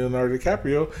Juliet with Leonardo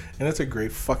DiCaprio, and it's a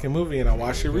great fucking movie, and I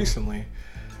watched it recently.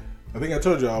 I think I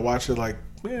told you I watched it like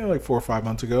 4 or 5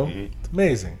 months ago. Mm-hmm. It's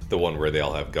amazing. The one where they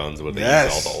all have guns, but they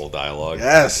use all the old dialogue.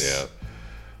 Yes. Yeah.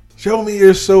 Show me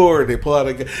your sword. They pull out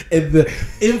a gun. And the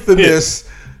infamous,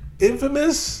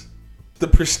 the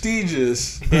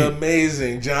prestigious, the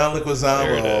amazing John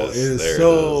Leguizamo is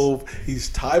he's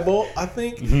Tybalt, I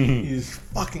think. He's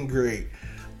fucking great.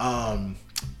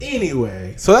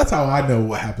 Anyway, so that's how I know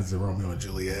what happens in Romeo and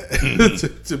Juliet,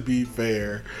 to be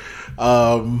fair.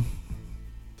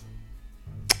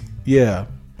 Yeah.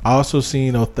 I also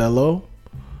seen Othello.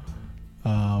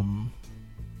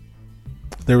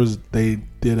 They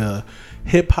did a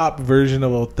hip hop version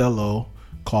of Othello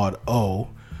called O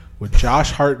with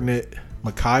Josh Hartnett,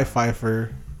 Mekhi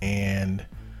Phifer, and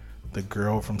the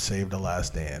girl from Save the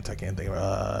Last Dance. I can't think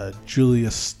of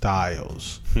Julia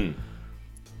Stiles.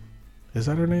 Is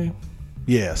that her name?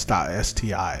 Yeah,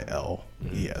 Stile.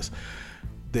 Yes.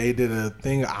 They did a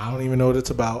thing. I don't even know what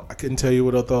it's about. I couldn't tell you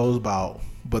what Othello was about,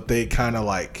 but they kind of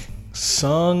like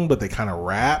sung, but they kind of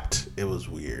rapped. It was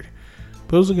weird,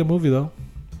 but it was a good movie though.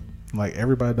 Like,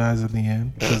 everybody dies at the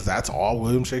end because that's all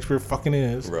William Shakespeare fucking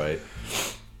is. Right.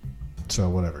 So,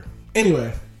 whatever.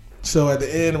 Anyway, so at the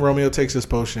end, Romeo takes his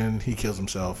potion. He kills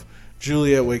himself.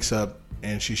 Juliet wakes up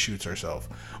and she shoots herself.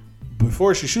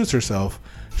 Before she shoots herself,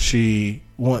 she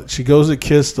goes to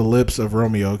kiss the lips of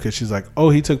Romeo because she's like, oh,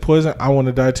 he took poison. I want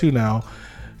to die too now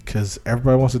because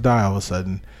everybody wants to die all of a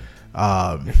sudden.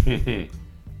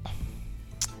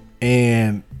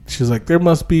 And she's like, there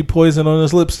must be poison on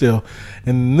his lips still.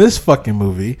 And in this fucking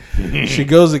movie, she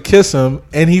goes to kiss him,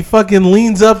 and he fucking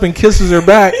leans up and kisses her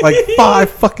back like 5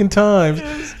 fucking times.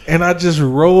 And I just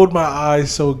rolled my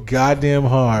eyes so goddamn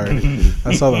hard.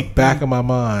 I saw the back of my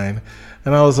mind.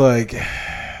 And I was like,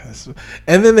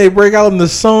 and then they break out in the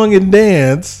song and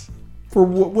dance. For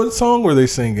what song were they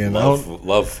singing?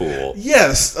 Love Fool.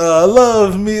 Yes,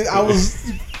 Love Me. I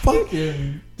was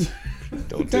fucking...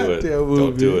 Don't do it.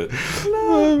 Don't do it.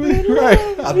 Right.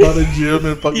 I thought of Jim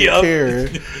and fucking Karen.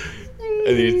 And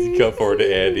then you come forward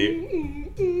to Andy.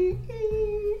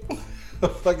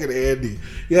 Fucking Andy.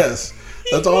 Yes.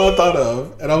 That's all I thought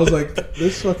of. And I was like,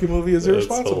 this fucking movie is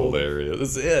irresponsible. That's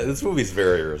hilarious. This movie's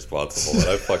very irresponsible,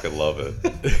 and I fucking love it.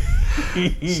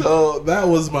 So that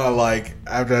was my, like,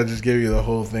 after I just gave you the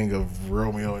whole thing of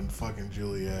Romeo and fucking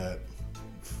Juliet.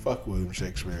 Fuck William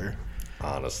Shakespeare.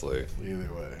 Honestly.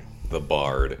 Either way. The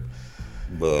Bard.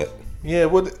 But yeah,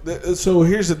 so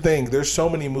here's the thing. There's so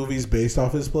many movies based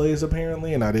off his plays,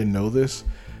 apparently, and I didn't know this.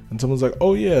 And someone's like,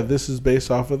 oh, yeah, this is based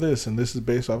off of this, and this is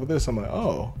based off of this. I'm like,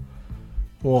 oh.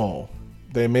 Well,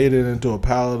 they made it into a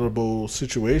palatable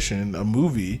situation, a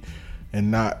movie, and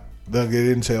not... They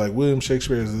didn't say, like, William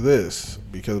Shakespeare is this.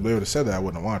 Because if they would have said that, I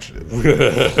wouldn't have watched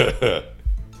it.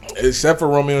 Except for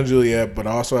Romeo and Juliet, but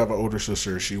I also have an older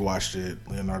sister. She watched it.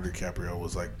 Leonardo DiCaprio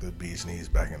was like the bee's knees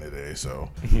back in the day, so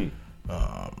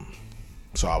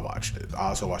so I watched it. I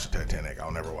also watched the Titanic.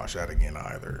 I'll never watch that again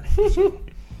either. So.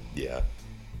 Yeah.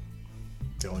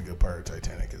 The only good part of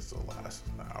Titanic is the last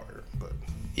hour, but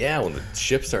yeah, when the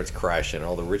ship starts crashing,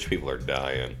 all the rich people are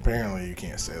dying. Apparently, you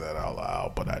can't say that out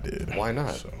loud, but I did. Why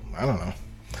not? So I don't know.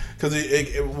 Because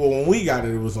when we got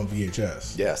it, it was on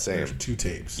VHS. Yeah, same. There's 2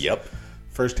 tapes. Yep.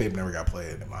 First tape never got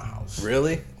played in my house.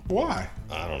 Really? Why?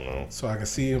 I don't know. So I can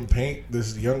see him paint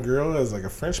this young girl as like a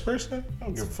French person? I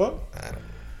don't give a fuck. I don't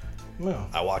know. No.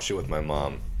 I watched it with my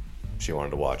mom. She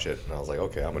wanted to watch it, and I was like,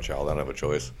 okay, I'm a child. I don't have a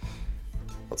choice.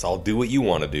 Let's all do what you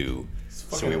want to do.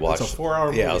 So we watched... It's a 4-hour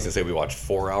movie. Yeah, I was going to say we watched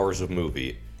 4 hours of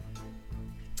movie.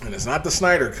 And it's not the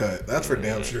Snyder cut. That's for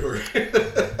damn sure.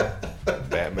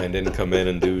 Batman didn't come in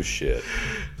and do shit.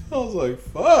 I was like,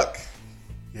 fuck.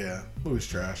 Yeah, movie's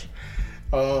trash.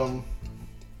 Batman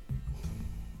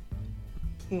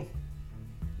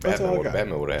would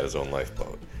have had his own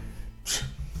lifeboat.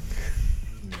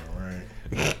 Yeah,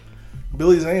 right.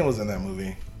 Billy Zane was in that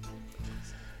movie.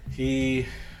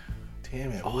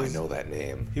 Damn it. Oh, I know that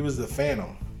name. He was the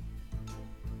Phantom.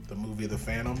 The movie The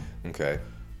Phantom. Okay.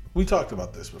 We talked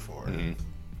about this before. Mm-hmm.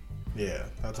 Yeah,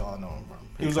 that's all I know him from.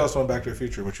 He was also in Back to the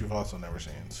Future, which you've also never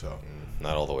seen. So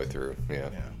not all the way through. Yeah.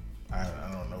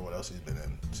 I don't know what else he's been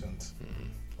in since,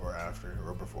 or after,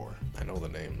 or before. I know the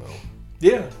name though.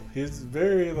 Yeah, he's a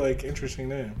very like interesting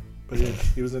name. But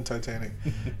he was in Titanic,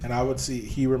 and I would see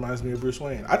he reminds me of Bruce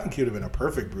Wayne. I think he would have been a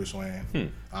perfect Bruce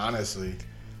Wayne. Honestly,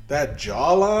 that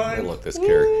jawline. I'm gonna look this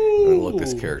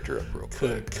character up real quick.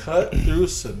 Could cut through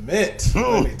cement.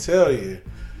 Let me tell you,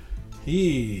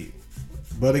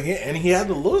 But again, and he had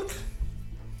the look.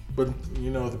 But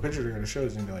you know, the picture they're gonna show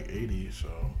is gonna be like 80. So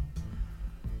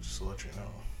just to let you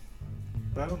know.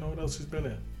 But I don't know what else he's been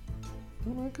in.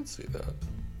 Well, I could see that.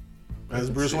 As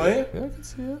Bruce Wayne? Yeah, I can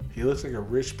see it. He looks like a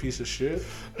rich piece of shit.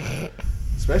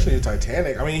 Especially in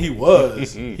Titanic. I mean, he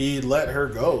was. He let her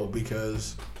go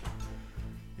because,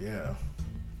 yeah.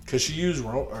 Because she used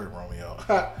Romeo.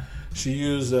 She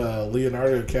used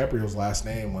Leonardo DiCaprio's last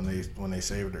name when they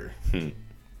saved her. I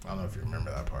don't know if you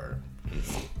remember that part.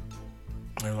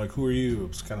 They're like, who are you?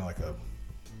 It's kind of like a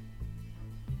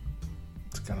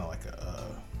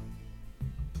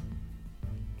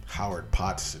Howard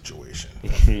Potts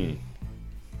situation.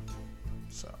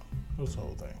 So, it was the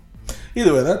whole thing.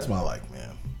 Either way, that's my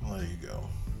man. I'll let you go.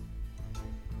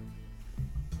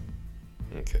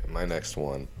 Okay, my next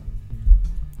one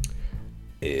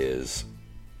is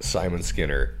Simon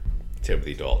Skinner,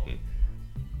 Timothy Dalton.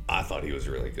 I thought he was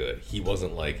really good. He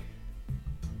wasn't like...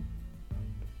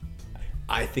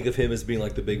 I think of him as being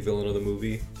like the big villain of the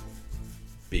movie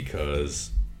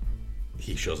because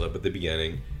he shows up at the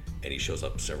beginning and he shows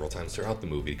up several times throughout the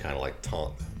movie to kind of like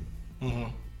taunt them. Mm-hmm.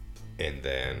 And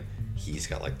then he's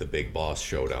got like the big boss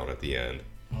showdown at the end.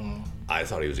 I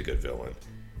thought he was a good villain.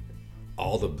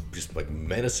 All the just like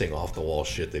menacing off the wall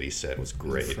shit that he said was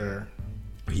great. Fair.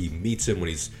 He meets him when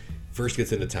he's first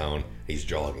gets into town. He's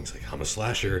jogging. He's like, I'm a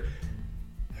slasher.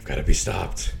 I've got to be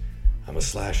stopped. I'm a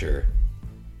slasher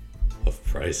of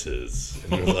prices.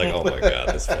 And he was like, oh my God,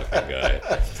 this fucking guy.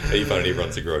 And he finally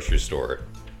runs a grocery store.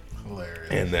 Hilarious.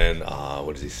 And then,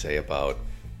 what does he say about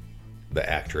the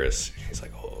actress? He's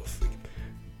like, oh, if we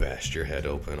bashed your head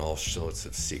open, all sorts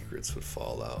of secrets would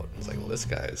fall out. I was like, well, this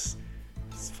guy's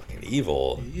fucking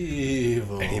evil.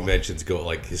 Evil. And he mentions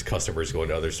his customers go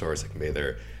into other stores, like, may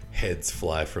their heads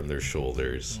fly from their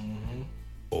shoulders. Mm-hmm.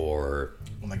 Or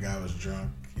when the guy was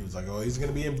drunk, he was like, oh, he's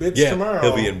gonna be in bits tomorrow.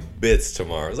 He'll be in bits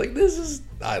tomorrow. I was like,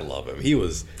 I love him. That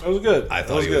was good. I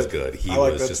thought he was good. He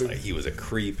was just like, he was a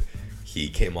creep. He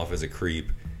came off as a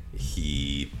creep.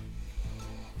 He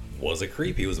was a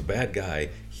creep. He was a bad guy.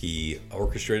 He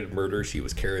orchestrated murders. He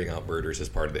was carrying out murders as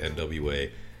part of the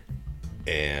NWA.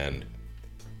 And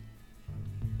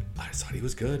I just thought he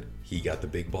was good. He got the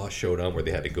big boss showdown where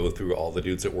they had to go through all the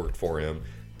dudes that worked for him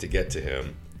to get to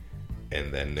him.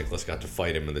 And then Nicholas got to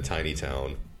fight him in the tiny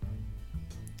town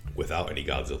without any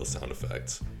Godzilla sound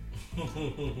effects.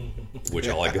 Which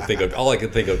all I could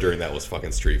think of during that was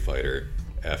fucking Street Fighter.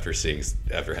 After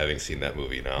having seen that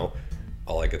movie now,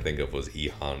 all I could think of was E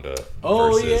Honda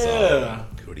versus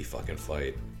who would he fucking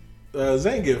fight?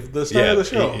 Zangief, the star of the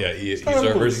show.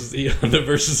 Versus E Honda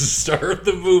versus the star of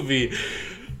the movie.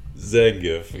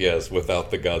 Zangief, yes,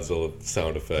 without the Godzilla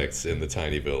sound effects in the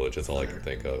tiny village. That's all I could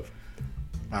think of.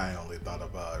 I only thought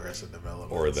about Arrested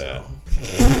Development. Or that.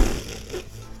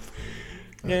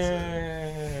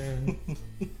 Yeah.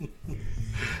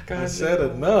 I said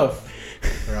enough.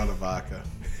 We're out of vodka.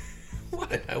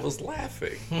 What? I was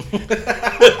laughing.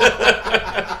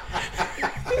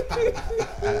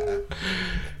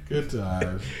 Good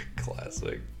times.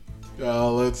 Classic.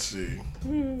 Let's see.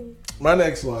 My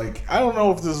next I don't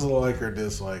know if this is a like or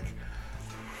dislike.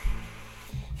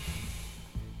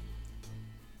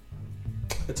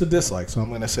 It's a dislike, so I'm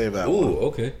going to save that one. Ooh,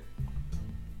 okay.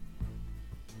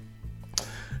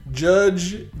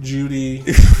 Judge, Judy,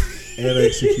 and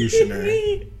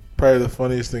Executioner. Probably the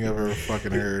funniest thing I've ever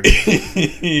fucking heard.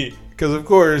 Because, of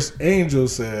course, Angel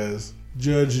says,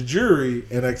 Judge, Jury,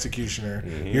 and Executioner.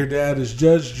 Mm-hmm. Your dad is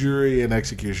Judge, Jury, and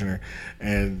Executioner.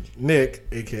 And Nick,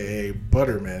 a.k.a.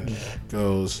 Butterman,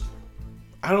 goes,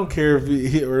 I don't care if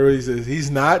he says,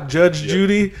 he's not Judge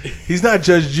Judy. He's not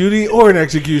Judge Judy or an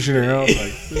Executioner. And I was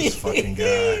like, this fucking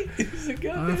guy.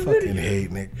 I fucking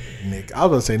hate Nick. I was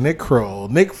going to say Nick Kroll.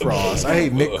 Nick Frost. I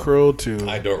hate Nick Kroll, too.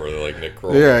 I don't really like Nick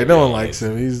Kroll. Yeah, no one likes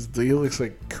him. He looks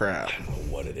like crap. I don't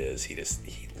know what it is. He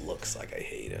looks like I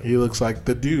hate him. He looks like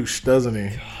the douche, doesn't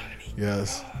he? God,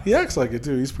 yes. He acts like it,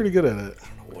 too. He's pretty good at it. I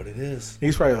don't know what it is.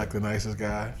 He's probably like the nicest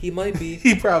guy. He might be.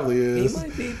 He probably is. He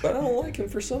might be, but I don't like him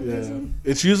for some reason.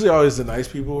 It's usually always the nice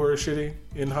people who are shitty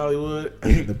in Hollywood.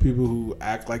 The people who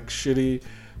act like shitty,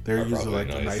 they're usually like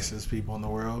the nicest people in the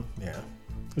world. Yeah.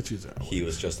 It's usually he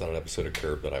was just on an episode of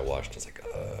Curb that I watched. I was like,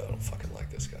 I don't fucking like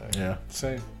this guy. Yeah,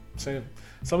 same.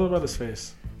 Something about his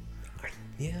face.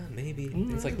 Yeah, maybe.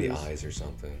 It's like the eyes or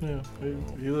something. Yeah,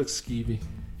 he looks skeevy.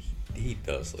 He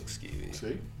does look skeevy.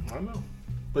 See? I don't know.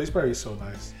 But he's probably so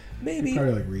nice. Maybe. He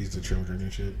probably like reads to children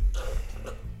and shit.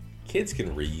 Kids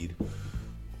can read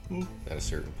at a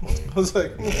certain point. I was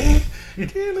like, can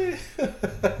it?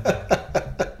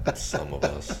 Some of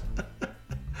us.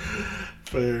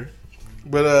 Fair.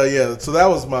 But yeah, so that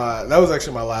was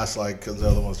actually my last like, because the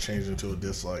other one's changed into a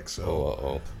dislike.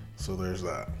 So so there's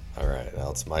that. All right,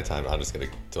 now it's my time. I'm just gonna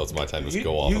till it's my time to just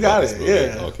go off. You got it. Movie.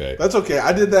 Yeah. Okay. That's okay.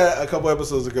 I did that a couple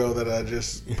episodes ago that I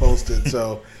just posted.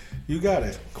 So you got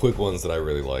it. Quick ones that I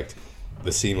really liked: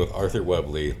 the scene with Arthur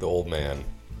Webley, the old man,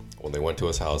 when they went to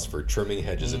his house for trimming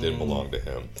hedges that didn't belong to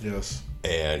him. Yes.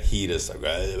 And he just like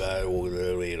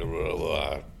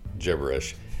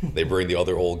gibberish. They bring the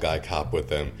other old guy cop with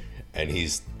them, and he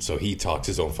talks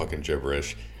his own fucking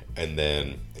gibberish, and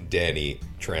then Danny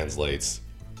translates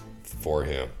for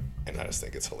him, and I just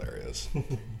think it's hilarious.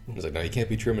 He's like, "No, you can't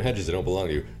be trimming hedges that don't belong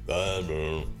to you."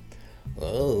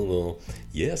 Oh,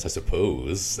 yes, I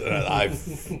suppose.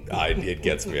 It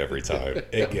gets me every time.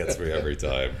 It gets me every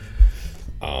time.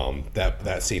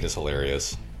 That scene is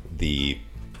hilarious. Megan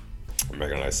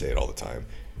and I say it all the time.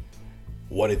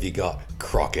 What have you got,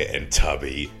 Crockett and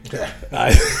Tubby?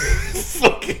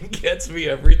 Fucking gets me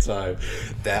every time.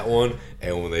 That one,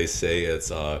 and when they say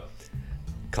it's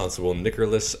Constable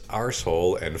Nicholas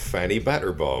Arsehole and Fanny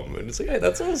Batterbum, and it's like, hey,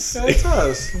 that's us. Yeah, that's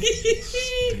us.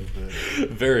 Stupid.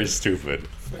 Very stupid.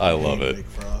 I love it.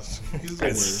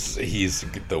 He's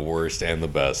the worst and the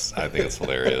best. I think it's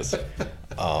hilarious.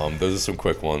 Those are some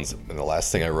quick ones. And the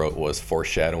last thing I wrote was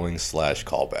foreshadowing /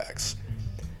 callbacks.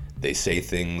 They say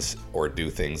things or do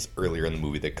things earlier in the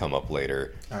movie that come up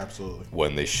later. Absolutely.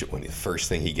 When the first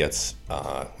thing he gets,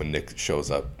 when Nicholas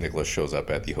shows up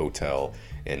at the hotel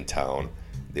in town,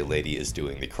 the lady is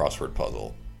doing the crossword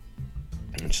puzzle,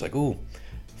 and she's like, "Ooh,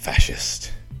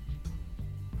 fascist."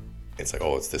 It's like,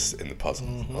 "Oh, it's this in the puzzle."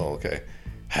 Mm-hmm. Oh, okay.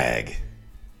 Hag.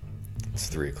 It's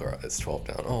 3 o'clock. It's 12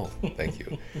 down. Oh, thank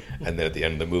you. And then at the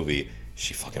end of the movie,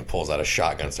 she fucking pulls out a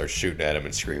shotgun and starts shooting at him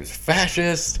and screams,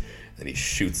 "Fascist!" And he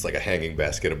shoots like a hanging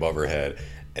basket above her head,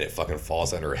 and it fucking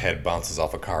falls on her head, bounces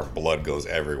off a car, blood goes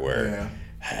everywhere. Yeah.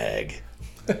 Hag.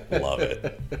 Love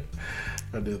it.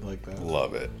 I did like that.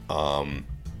 Love it.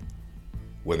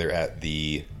 When they're at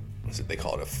they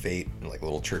call it a fete, like a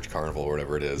little church carnival or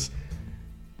whatever it is,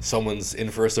 someone's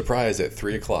in for a surprise at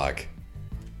 3 o'clock.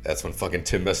 That's when fucking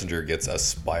Tim Messenger gets a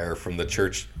spire from the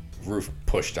church roof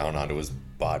pushed down onto his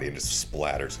body and just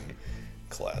splatters him.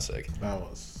 Classic. That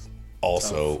was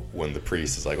also tough. When the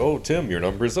priest is like, "Oh, Tim, your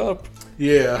number's up."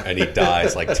 Yeah. And he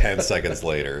dies like 10 seconds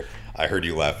later. I heard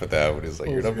you laugh at that when he's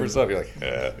like, "Your number's up." You're like,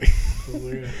 "Yeah."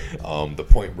 The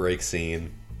Point Break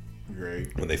scene.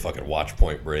 Great. When they fucking watch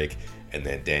Point Break, and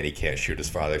then Danny can't shoot his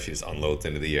father, she just unloads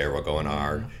into the air while going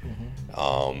hard.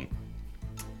 Mm-hmm.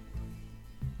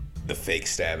 The fake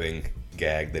stabbing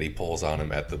gag that he pulls on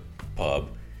him at the pub,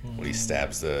 when he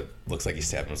looks like he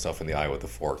stabbed himself in the eye with a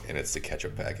fork, and it's the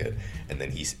ketchup packet, and then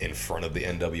he's in front of the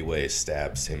NWA,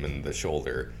 stabs him in the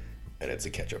shoulder, and it's a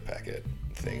ketchup packet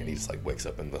thing, and he just like wakes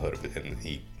up in the hood of it, and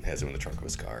he has him in the trunk of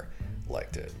his car.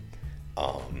 Liked it.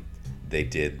 They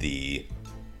did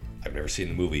I've never seen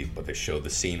the movie, but they showed the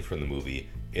scene from the movie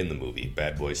in the movie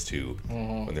Bad Boys 2,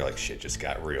 when they're like, shit just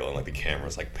got real, and like the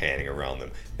camera's like panning around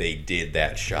them. They did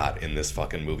that shot in this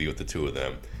fucking movie with the two of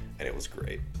them, and it was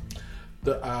great.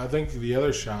 I think the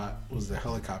other shot was the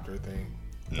helicopter thing.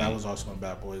 That was also in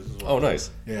Bad Boys as well. Oh,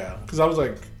 nice. Yeah, because I was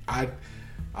like, I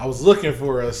was looking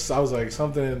for us. I was like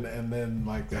something, and then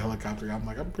like the helicopter. I'm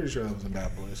like, I'm pretty sure that was in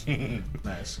Bad Boys.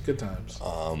 Nice, good times.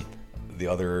 The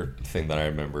other thing that I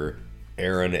remember,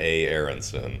 Aaron A.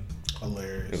 Aronson.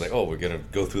 Hilarious. He's like, "Oh, we're gonna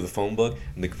go through the phone book,"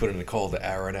 and they put in a call to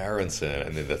Aaron Aronson,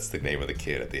 and then that's the name of the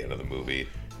kid at the end of the movie.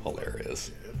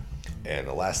 Hilarious. Yeah. And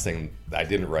the last thing I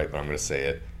didn't write, but I'm gonna say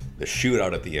it: the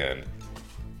shootout at the end.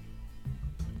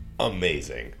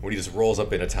 Amazing. When he just rolls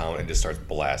up into town and just starts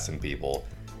blasting people.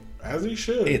 As he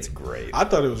should. It's great. I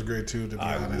thought it was great too, to be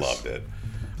honest. I loved it.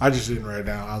 I just didn't write it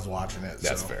down. I was watching it.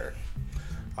 That's fair.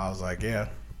 I was like, yeah.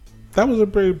 That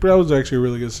was actually a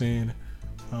really good scene.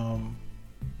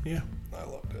 Yeah. I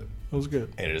loved it. It was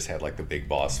good. And it just had like the big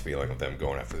boss feeling of them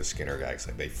going after the Skinner guys.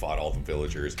 Like they fought all the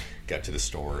villagers, got to the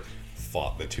store,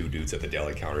 fought the two dudes at the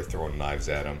deli counter throwing knives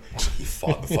at him. He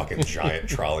fought the fucking giant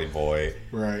trolley boy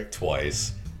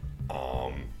twice.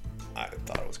 I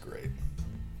thought it was great.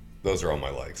 Those are all my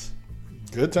likes.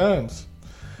 Good times.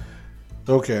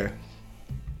 Okay.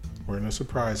 We're in a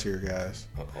surprise here, guys.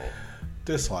 Uh-oh.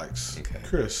 Dislikes. Okay.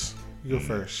 Chris, you go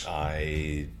first.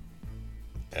 I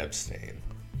abstain.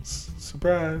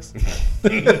 Surprise.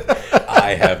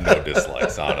 I have no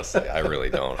dislikes, honestly. I really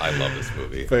don't. I love this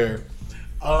movie. Fair.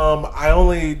 I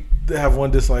only have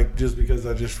one dislike just because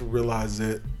I just realized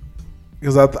it.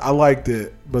 Because I liked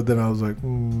it, but then I was like,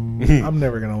 I'm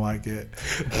never going to like it.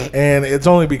 And it's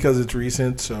only because it's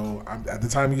recent, so at the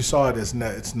time you saw it, it's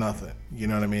nothing. You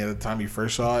know what I mean? At the time you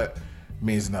first saw it, it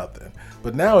means nothing.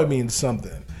 But now it means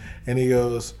something. And he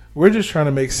goes, we're just trying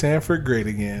to make Sanford great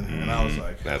again. And I was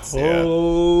like,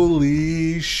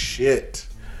 holy shit.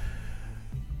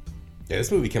 Yeah,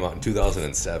 this movie came out in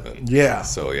 2007. Yeah.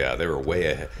 So, yeah, they were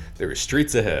way ahead. They were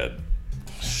streets ahead.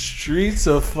 Streets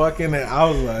of fucking... I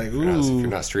was like, ooh. If you're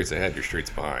not streets ahead, you're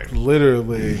streets behind.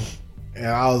 Literally. And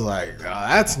I was like, oh,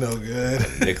 that's no good.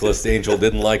 Nicholas Angel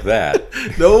didn't like that.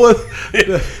 No one...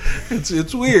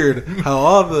 It's weird how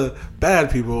all the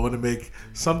bad people want to make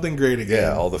something great again.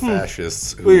 Yeah, all the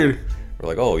fascists. Who Weird. Were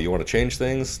like, oh, you want to change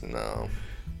things? No.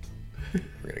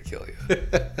 We're going to kill you.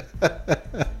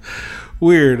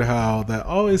 Weird how that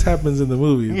always happens in the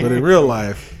movies, but in real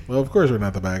life, well, of course we're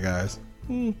not the bad guys.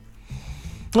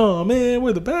 Oh man,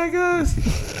 we're the bad guys.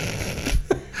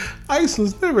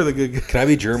 Iceland's never the good guy. Can I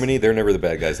be Germany? They're never the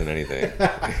bad guys in anything.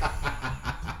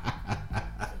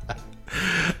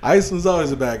 Iceland's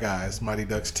always the bad guys. Mighty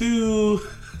Ducks 2.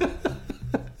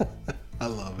 I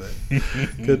love it.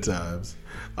 Good times.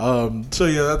 So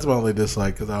yeah, that's my only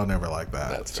dislike because I'll never like that.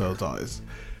 That's so fair. it's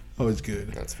always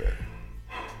good. That's fair.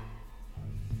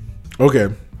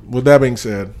 Okay. With that being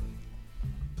said,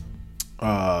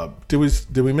 did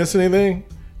we miss anything?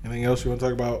 Anything else you want to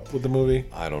talk about with the movie?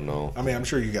 I don't know. I mean, I'm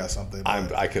sure you got something.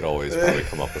 I could always probably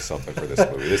come up with something for this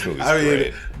movie. This movie's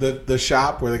great. The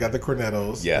shop where they got the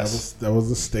cornettos. Yes. That was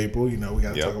the staple. You know, we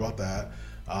got to talk about that.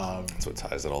 That's what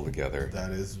ties it all together. That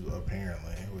is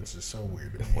apparently, which is so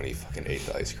weird. When he fucking ate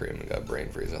the ice cream and got brain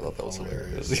freeze, I thought that was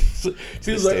hilarious.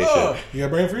 He was like, "Oh, you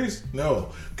got brain freeze?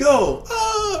 No, go!"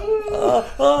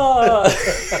 That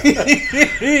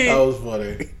was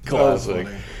funny. Classic.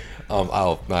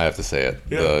 I have to say it.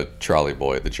 Yeah. The trolley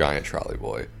boy, the giant trolley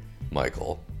boy,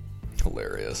 Michael,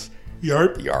 hilarious.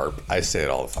 Yarp. I say it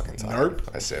all the fucking time.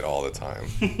 Yarp. I say it all the time.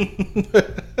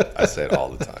 I say it all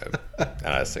the time, and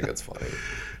I just think it's funny.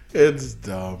 It's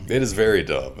dumb. It is very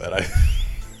dumb, and I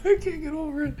can't get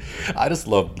over it. I just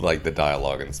love like the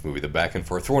dialogue in this movie, the back and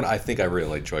forth. For one, I think I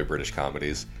really enjoy British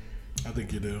comedies. I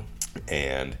think you do.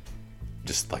 And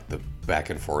just like the back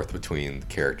and forth between the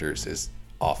characters is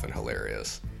often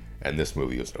hilarious. And this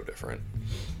movie was no different.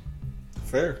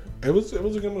 Fair. It was a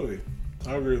good movie.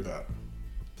 I agree with that.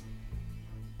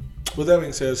 With that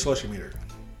being said, slushy meter.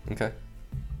 Okay.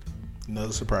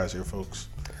 Another surprise here, folks.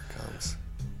 There it comes.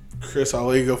 Chris, I'll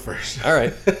let you go first. All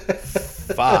right.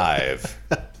 5.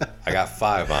 I got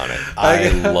 5 on it. I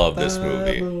love this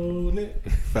movie.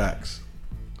 Facts.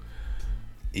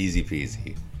 Easy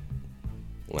peasy.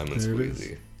 Lemon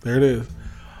squeezy. There it is.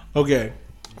 Okay.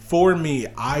 For me,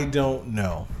 I don't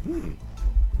know.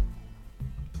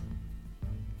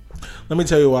 Let me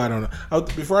tell you why I don't know.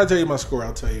 Before I tell you my score,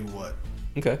 I'll tell you what.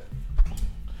 Okay.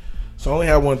 So I only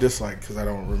have one dislike because I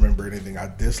don't remember anything I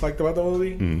disliked about the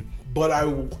movie. But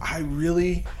I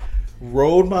really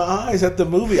rolled my eyes at the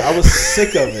movie. I was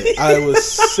sick of it.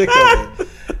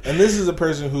 And this is a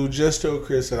person who just told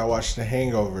Chris that I watched The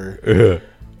Hangover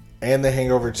and The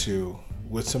Hangover 2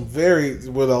 with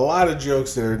a lot of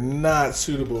jokes that are not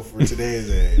suitable for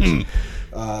today's age.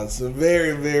 Some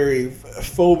very, very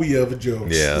phobia of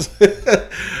jokes. Yeah.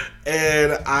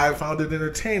 And I found it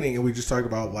entertaining. And we just talked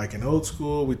about like in old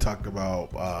school. We talked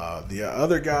about the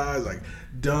other guys, like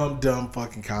dumb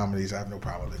fucking comedies. I have no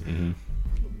problem with it.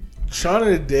 Shaun of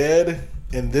the Dead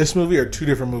and this movie are two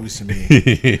different movies to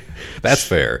me. That's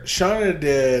fair. Shaun of the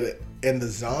Dead and the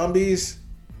zombies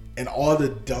and all the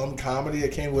dumb comedy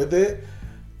that came with it,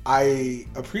 I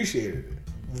appreciated it.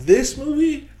 This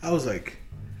movie, I was mad.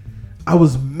 I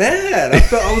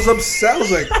was upset. I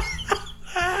was like,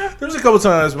 there was a couple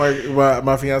times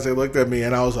my fiance looked at me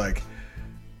and I was like,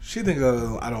 she thinks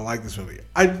I don't like this movie.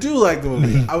 I do like the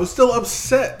movie. I was still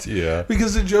upset. Yeah.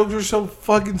 Because the jokes were so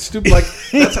fucking stupid. Like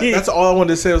that's all I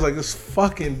wanted to say. I was like, this is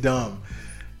fucking dumb.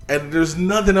 And there's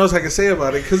nothing else I can say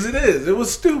about it because it is. It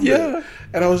was stupid. Yeah.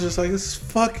 And I was just like, this is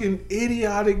fucking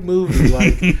idiotic movie.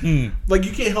 Like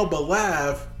you can't help but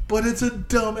laugh, but it's a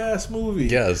dumbass movie.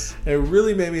 Yes. And it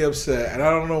really made me upset, and I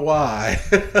don't know why.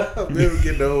 Maybe I'm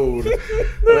getting old. And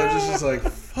I was just like,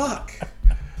 fuck.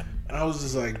 And I was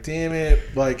just like, damn it.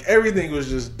 Like everything was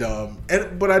just dumb.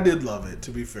 But I did love it,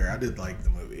 to be fair. I did like the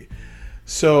movie.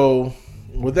 So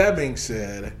with that being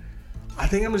said, I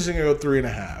think I'm just gonna go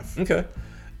 3.5. Okay.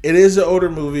 It is an older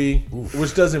movie,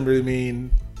 which doesn't really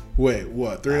mean. Wait,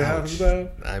 what? 3.5 is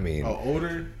bad? I mean,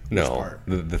 older? No,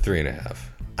 the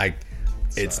 3.5.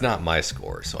 It's not my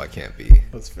score, so I can't be.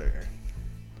 That's fair.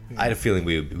 I had a feeling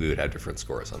we would have different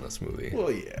scores on this movie.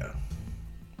 Well, yeah.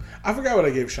 I forgot what I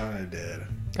gave Shaun of the Dead.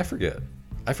 I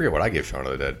forget what I gave Shaun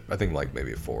of the Dead. I think like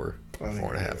maybe a 4,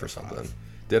 4.5 or something. 5.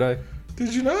 Did I?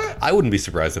 Did you not? I wouldn't be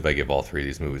surprised if I give all 3 of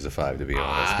these movies a 5, to be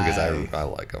honest, because I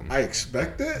like them. I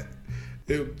expect it.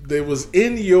 It was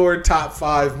in your top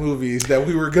 5 movies that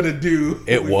we were gonna do.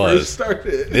 It was. First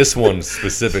started. This one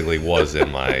specifically was in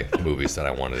my movies that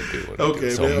I wanted to do. Okay.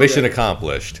 So mission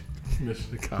accomplished. Mission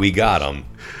accomplished. We got them.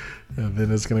 And then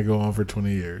it's gonna go on for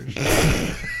 20 years.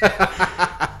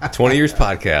 20 years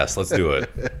podcast. Let's do it.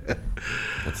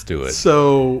 Let's do it.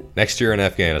 So next year in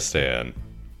Afghanistan.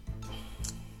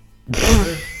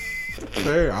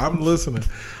 Fair. I'm listening.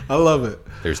 I love it.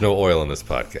 There's no oil in this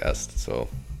podcast, so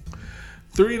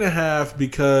 3.5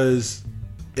 because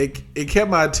it kept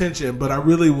my attention, but I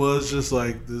really was just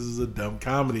like, this is a dumb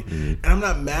comedy. And I'm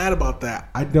not mad about that.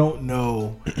 I don't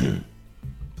know.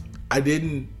 I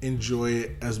didn't enjoy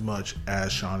it as much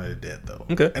as Shaun of the Dead, though.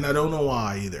 Okay. And I don't know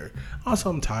why either. Also,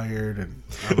 I'm tired and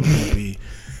I'm happy.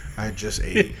 I just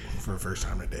ate for the first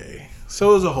time today.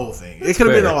 So it was a whole thing. It could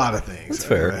have been a lot of things. That's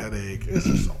fair. I had a headache. It's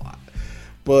just a lot.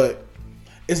 But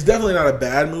it's definitely not a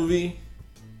bad movie.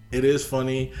 It is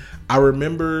funny. I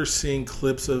remember seeing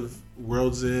clips of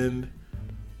World's End,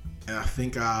 and I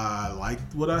think I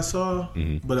liked what I saw,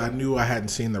 but I knew I hadn't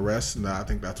seen the rest, and I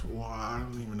think that's why. I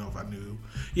don't even know if I knew.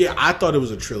 Yeah, I thought it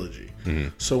was a trilogy.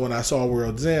 So when I saw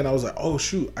World's End, I was like, oh,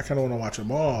 shoot, I kind of want to watch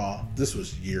them all. This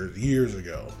was years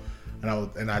ago,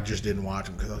 and I just didn't watch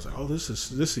them because I was like, oh,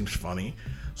 this seems funny.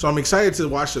 So I'm excited to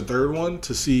watch the third one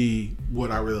to see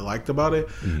what I really liked about it.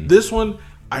 This one,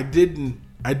 I didn't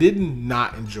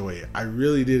not enjoy it. I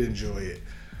really did enjoy it.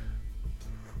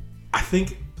 I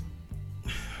think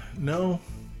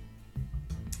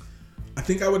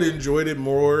I would have enjoyed it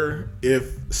more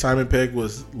if Simon Pegg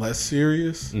was less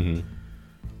serious.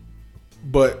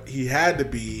 But he had to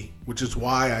be, which is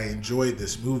why I enjoyed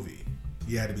this movie.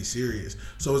 He had to be serious.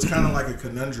 So it's kind of like a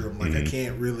conundrum. Like I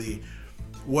can't really...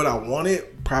 What I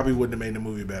wanted probably wouldn't have made the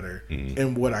movie better.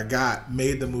 And what I got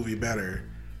made the movie better.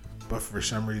 But for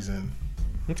some reason...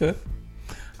 Okay.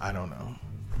 I don't know.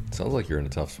 Sounds like you're in a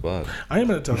tough spot. I am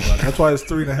in a tough spot. That's why it's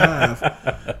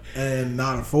 3.5 and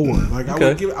not a 4. Like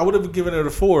okay. I would have given it a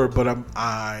 4, but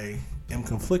I am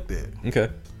conflicted. Okay.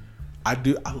 I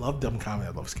love dumb comedy.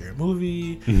 I love Scary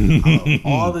Movie. I love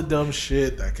all the dumb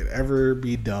shit that could ever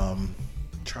be dumb.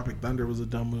 Tropic Thunder was a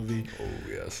dumb movie. Oh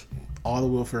yes. All the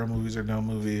Will Ferrell movies are dumb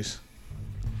movies.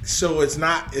 So it's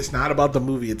not about the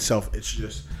movie itself. It's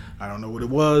just I don't know what it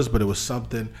was, but it was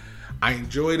something. I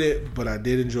enjoyed it, but I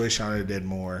did enjoy Shaun of the Dead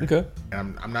more. Okay.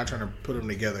 And I'm not trying to put them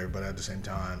together, but at the same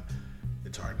time,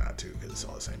 it's hard not to because it's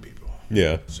all the same people.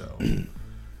 Yeah. So,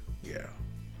 yeah.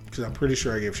 Because I'm pretty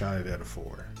sure I gave Shaun of the Dead a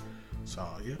 4. So,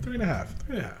 yeah,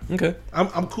 3.5. Okay.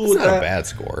 I'm cool with that. It's not a bad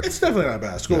score. It's definitely not a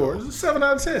bad score. No. It's a 7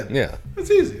 out of 10. Yeah. That's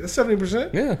easy. That's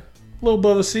 70%. Yeah. A little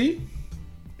above a C.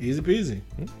 Easy peasy.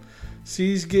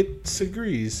 C's get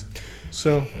degrees.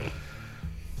 So...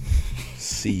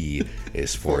 C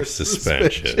is for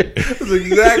suspension. That's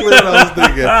exactly what I was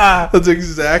thinking. That's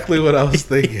exactly what I was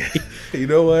thinking. You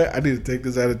know what? I need to take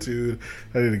this attitude.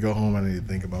 I need to go home. I need to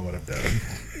think about what I've done.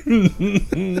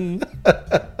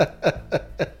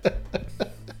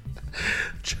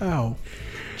 Ciao.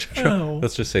 Ciao.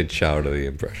 Let's just say ciao to the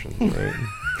impressions, right?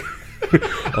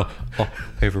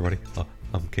 Hey everybody.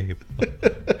 I'm Gabe.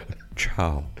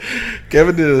 Ciao.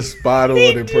 Kevin did a spot-on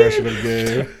impression of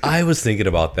Gabe. I was thinking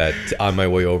about that on my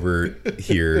way over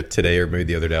here today, or maybe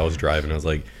the other day. I was driving. I was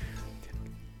like,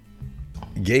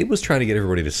 Gabe was trying to get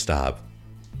everybody to stop,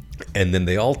 and then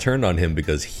they all turned on him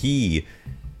because he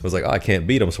was like, "Oh, I can't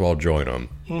beat him, so I'll join him."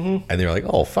 And they were like,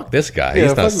 "Oh, fuck this guy.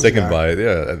 He's not sticking by it."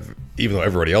 Yeah, even though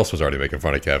everybody else was already making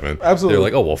fun of Kevin. Absolutely. They're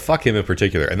like, "Oh, well, fuck him in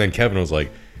particular." And then Kevin was like,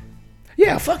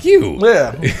 yeah, fuck you.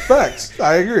 Yeah, facts.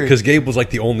 I agree. Because Gabe was like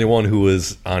the only one who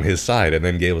was on his side, and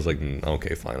then Gabe was like,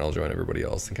 okay, fine, I'll join everybody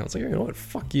else. And Kevin's like, you know what?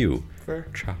 Fuck you. Fair.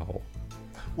 Ciao.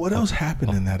 What else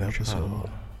happened in that episode? Ciao.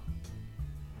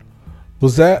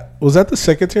 Was that the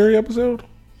Secretary episode?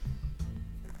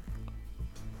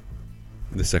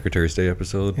 The Secretary of State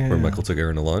episode where Michael took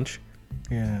Aaron to lunch?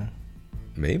 Yeah.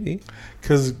 Maybe.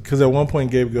 Because at one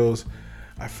point Gabe goes,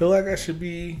 I feel like I should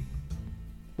be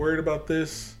worried about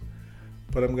this,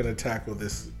 but I'm going to tackle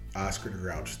this Oscar the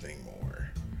Grouch thing more.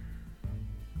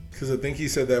 Because I think he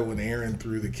said that when Aaron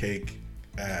threw the cake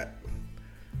at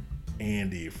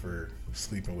Andy for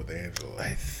sleeping with Angela.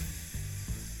 I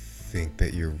think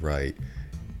that you're right.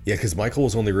 Yeah, because Michael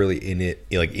was only really in it,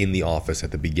 like in the office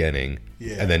at the beginning,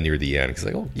 and then near the end. He's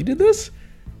like, "Oh, you did this?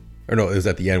 Or no, it was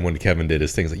at the end when Kevin did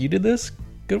his things. Like, you did this?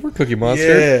 Good work, Cookie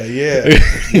Monster.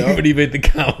 Yeah. But he made the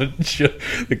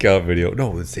count video.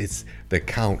 No, it's the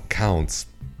count counts,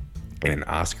 and an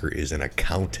Oscar is an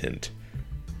accountant.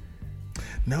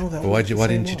 No, that. Why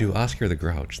didn't you do Oscar the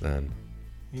Grouch then?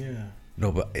 Yeah.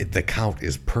 No, but the count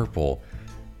is purple,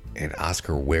 and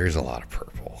Oscar wears a lot of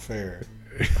purple. Fair.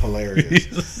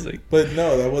 Hilarious. Like, but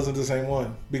no, that wasn't the same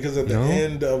one. Because at the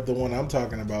end of the one I'm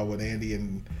talking about with Andy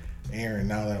and Aaron,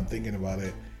 now that I'm thinking about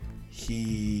it,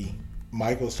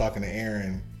 Michael's talking to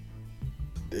Aaron,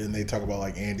 and they talk about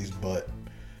like Andy's butt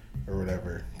or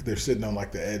whatever. They're sitting on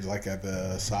like the edge, like at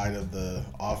the side of the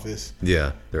office.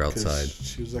 Yeah, they're outside.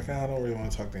 She was like, I don't really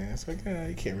want to talk to him. It's like,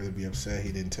 you can't really be upset.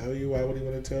 He didn't tell you. Why would he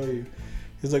want to tell you?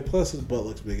 He's like, plus his butt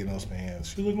looks big in those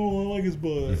pants. She's like, oh, I like his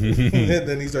butt. And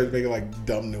then he starts making like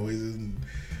dumb noises. And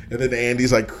then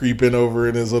Andy's like creeping over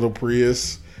in his little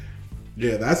Prius.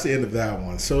 Yeah, that's the end of that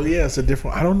one. So yeah, it's a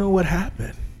different. I don't know what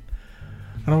happened.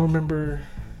 I don't remember.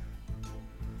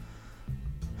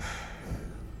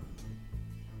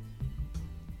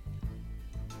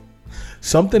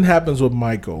 Something happens with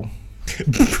Michael.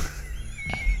 Because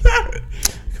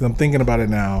I'm thinking about it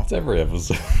now. It's every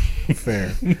episode.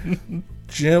 Fair.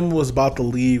 Jim was about to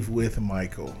leave with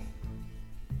Michael.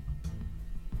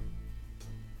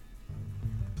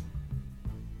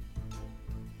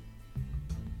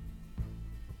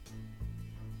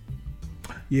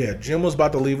 Yeah, Jim was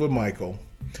about to leave with Michael.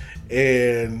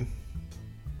 And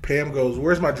Pam goes,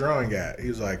 where's my drawing at? He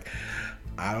was like,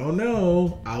 I don't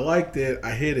know. I liked it.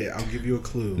 I hit it. I'll give you a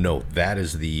clue. No, that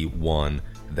is the one.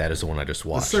 That is the one I just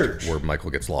watched. The Search. Where Michael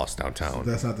gets lost downtown.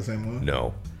 So that's not the same one?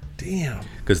 No. Damn.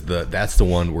 Because that's the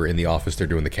one where in the office they're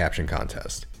doing the caption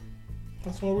contest.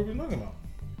 That's what we've been talking about.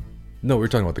 No, we were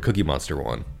talking about the Cookie Monster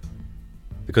one.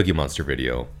 The Cookie Monster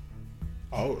video.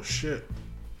 Oh, shit.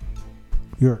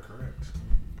 You're correct.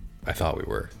 I thought we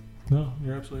were. No,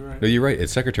 you're absolutely right. No, you're right.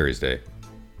 It's Secretary's Day.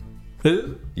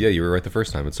 Yeah, you were right the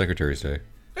first time. It's Secretary's Day.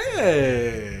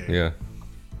 Hey. Yeah.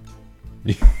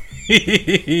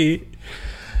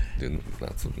 Dude,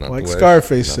 not like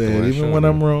Scarface said, even when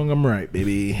I'm wrong, I'm right,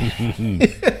 baby.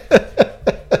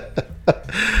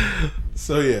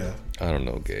 So yeah. I don't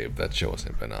know, Gabe. That show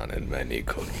hasn't been on in many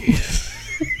cookies.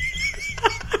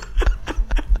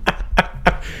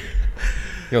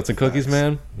 You want some cookies,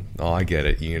 man? Oh, I get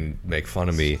it. You can make fun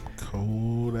of me.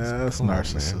 Cold ass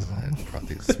narcissism.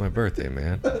 It's my birthday,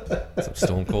 man. Some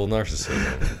stone cold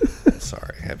narcissism.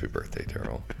 Sorry. Happy birthday,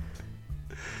 Daryl.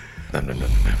 No.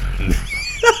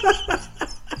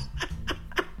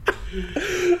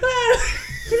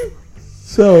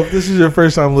 So, if this is your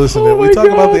first time listening, we talk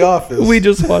about The Office. We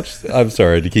just watched. I'm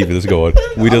sorry to keep this going.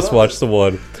 We just watched the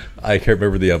one. I can't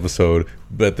remember the episode,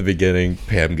 but at the beginning,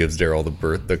 Pam gives Daryl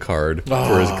the card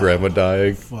for his grandma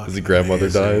dying. His grandmother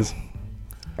dies.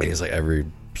 And he's like,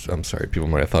 I'm sorry, people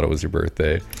might have thought it was your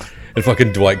birthday. And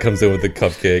fucking Dwight comes in with the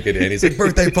cupcake, and Andy's like,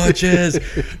 birthday punches!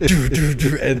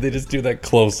 And they just do that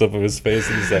close-up of his face,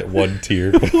 and he's that one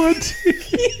tear.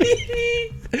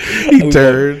 He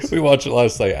turns. We watched it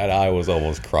last night, and I was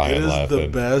almost crying laughing.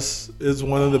 laughing. The best. It's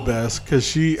one of the best,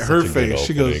 because her face,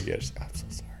 she goes, I'm so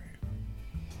sorry.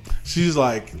 She's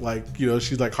like,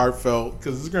 she's like heartfelt,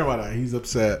 because his grandma died. He's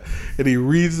upset. And he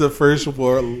reads the first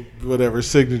word, whatever,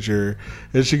 signature,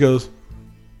 and she goes,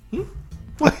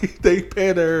 Like, they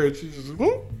pan to her, and she's just,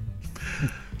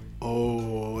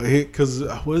 oh, because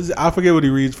I forget what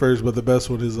he reads first, but the best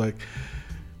one is like,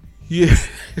 yeah.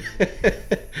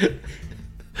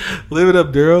 Live it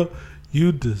up, Daryl.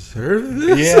 You deserve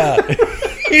this. Yeah.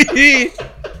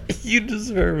 You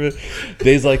deserve it.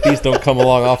 Days like these don't come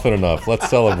along often enough. Let's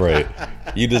celebrate.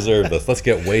 You deserve this. Let's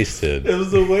get wasted. It was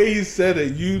the way he said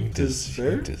it. You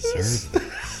deserve this.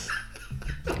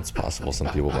 It's possible some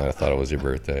people might have thought it was your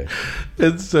birthday.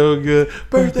 It's so good.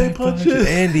 Birthday punches.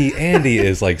 Andy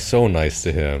is like so nice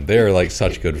to him. They are like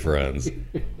such good friends.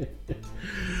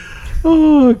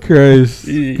 Oh Christ!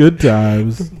 Good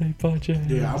times.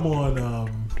 Yeah, I'm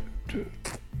on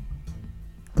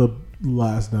the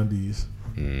Last Dundies.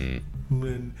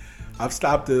 And I've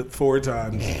stopped it 4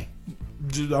 times.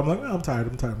 I'm like, I'm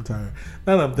tired.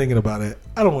 Now that I'm thinking about it,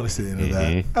 I don't want to see the end of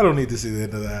that. I don't need to see the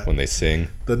end of that. When they sing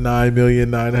the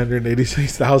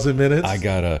 9,986,000 minutes. I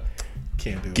gotta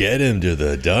can't do get into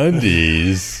the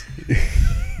Dundies.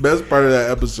 Best part of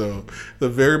that episode, the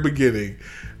very beginning.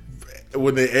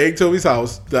 When they egg Toby's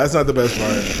house, that's not the best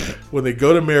part. When they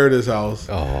go to Meredith's house,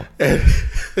 and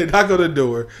they knock on the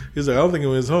door, he's like, I don't think it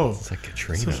was home. It's like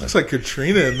Katrina. So it looks like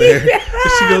Katrina in there. Yeah.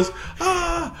 And she goes,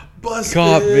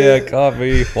 busted.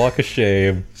 Coffee, walk of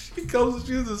shame. She comes,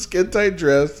 she has a skin tight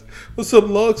dress with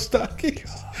some long stockings.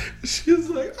 She's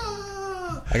like,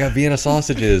 I got Vienna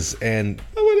sausages and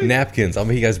napkins. I'll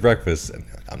make you guys breakfast. And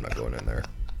I'm not going in there.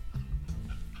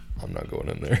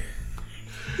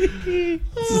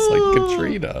 This is like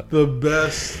Katrina. The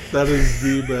best. That is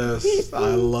the best.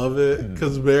 I love it.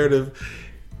 Because Meredith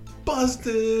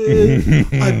busted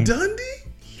a Dundee?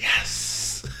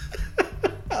 Yes.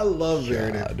 I love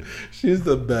Meredith. She's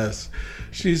the best.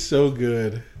 She's so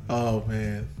good. Oh,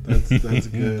 man. That's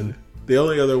good. The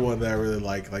only other one that I really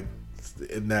like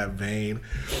in that vein,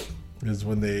 is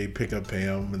when they pick up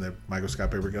Pam and the Michael Scott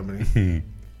Paper Company.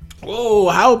 Whoa,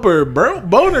 Halper,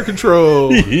 boner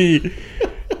control.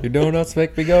 Your donuts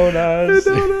make me go nuts.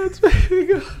 Your donuts make me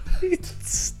go.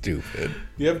 Stupid.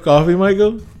 You have coffee,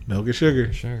 Michael? Milk and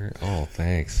sugar. Sugar. Oh,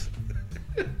 thanks.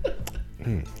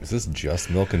 Is this just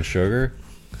milk and sugar?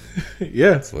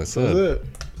 Yeah. That's what I said.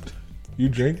 You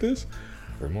drink this?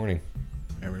 Every morning.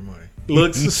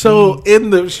 Looks so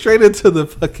straight into the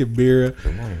fucking mirror.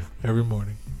 Every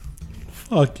morning.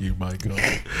 Fuck you, Michael.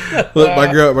 Look,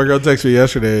 my girl texted me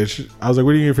yesterday. I was like,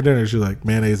 "What are you eating for dinner?" She's like,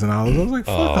 "Mayonnaise and olives." I was like,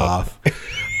 "Fuck off." I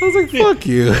was like, "Fuck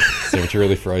you." Same too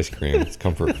early for ice cream. It's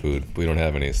comfort food. We don't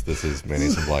have any. So this is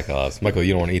mayonnaise and black olives. Michael,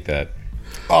 you don't want to eat that.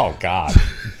 Oh God.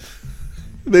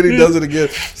 Then he does it again.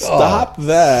 Stop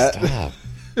that. Stop.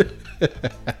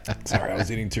 Sorry, I was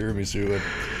eating tiramisu and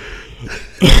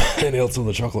inhaled some of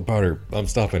the chocolate powder. I'm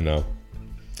stopping now.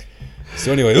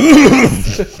 So anyway.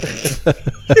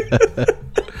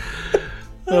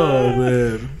 Oh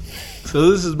man.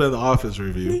 So this has been the Office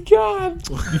Review. God.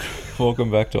 Welcome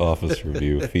back to Office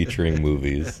Review featuring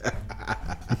movies.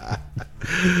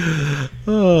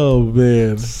 Oh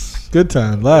man. Good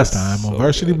time. Last time on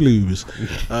Varsity Blues.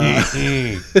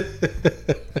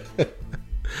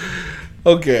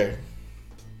 Okay.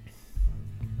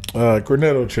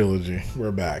 Cornetto Trilogy.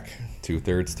 We're back.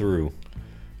 2/3 through.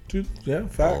 Yeah,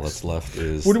 facts. All that's left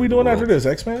is. What are we doing after this?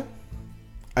 X-Men?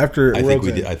 After I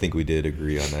think we did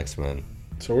agree on X-Men.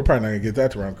 So we're probably not gonna get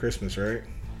that to around Christmas, right?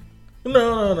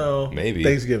 No. Maybe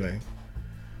Thanksgiving.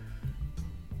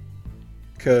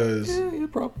 Because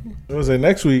probably. it was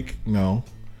next week. No.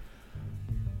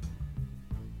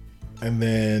 And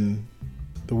then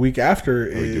the week after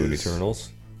Are we doing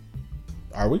Eternals?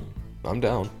 Are we? I'm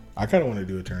down. I kind of want to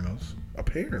do Eternals.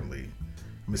 Apparently,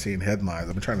 I've been seeing headlines.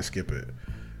 I've been trying to skip it.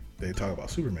 They talk about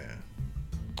Superman.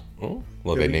 Oh,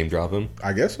 well, they name drop him.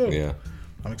 I guess so. Yeah,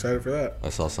 I'm excited for that. I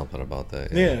saw something about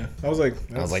that. Yeah, I was like,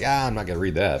 I'm not gonna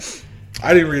read that.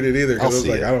 I didn't read it either because I was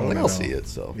like, I don't want to. I'll see it.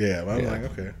 So yeah, but I'm like,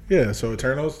 okay, yeah. So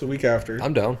Eternals the week after.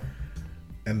 I'm down.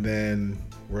 And then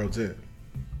World's End.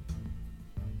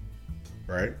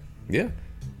 Right? Yeah.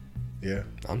 Yeah.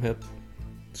 I'm hip.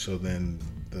 So then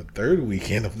the third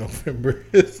weekend of November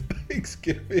is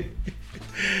Thanksgiving.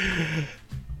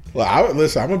 Well,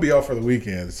 listen, I'm gonna be off for the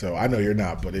weekend, so I know you're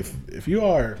not. But if you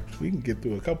are, we can get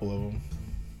through a couple of them.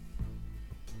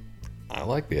 I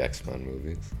like the X-Men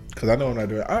movies because I know I'm not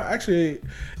doing. Actually,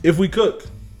 if we cook,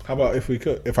 how about if we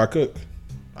cook? If I cook,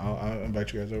 I'll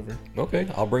invite you guys over. Okay,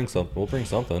 I'll bring some. We'll bring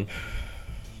something.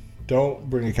 Don't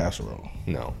bring a casserole.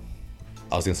 No,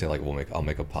 I was gonna say I'll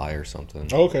make a pie or something.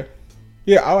 Oh, okay.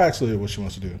 Yeah, I'll ask Leah what she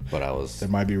wants to do. But there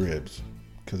might be ribs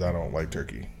because I don't like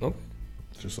turkey. Okay.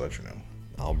 Just to let you know.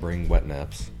 I'll bring wet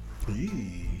naps.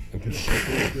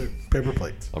 Paper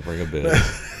plates. I'll bring a bit.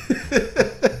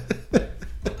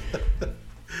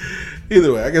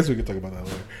 Either way, I guess we can talk about that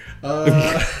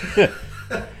later.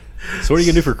 So what are you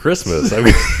gonna do for Christmas? I'm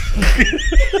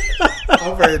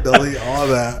ready to delete all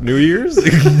that. New Year's?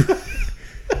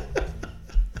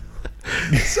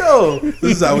 So this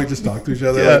is how we just talk to each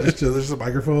other. Yeah. Like, just there's some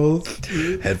microphones.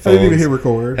 Headphones. I didn't even hit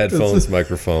record. Headphones,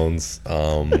 microphones.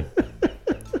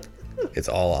 It's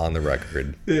all on the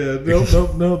record. Yeah,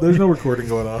 no. There's no recording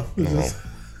going on. It's just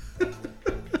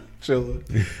chilling.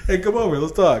 Hey, come over.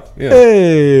 Let's talk. Yeah.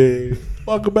 Hey,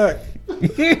 welcome back.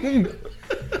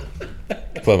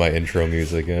 Play my intro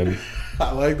music in.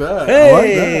 I like that.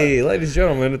 Hey, ladies and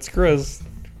gentlemen, it's Chris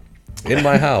in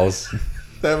my house.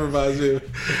 That reminds me.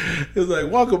 It's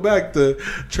like, welcome back to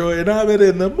Troy and Ahmed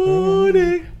in the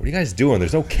morning. What are you guys doing?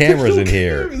 There's no cameras in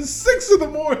here. It's 6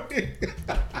 a.m.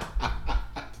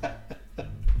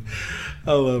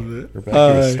 I love it. We're back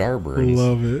here with Starburns.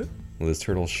 Love it. With his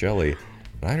turtle Shelly.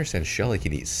 And I understand Shelly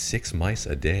can eat 6 mice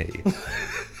a day.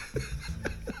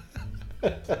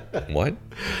 What?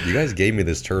 You guys gave me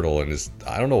this turtle and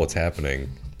I don't know what's happening.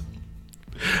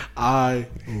 I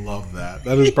love that.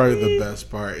 That is probably the best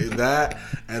part. That,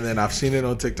 and then I've seen it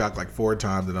on TikTok like 4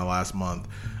 times in the last month.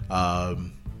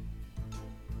 Him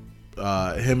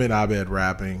and Abed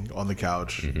rapping on the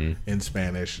couch in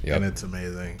Spanish, and it's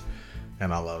amazing.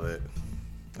 And I love it.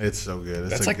 It's so good. It's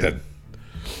That's like good...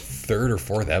 the third or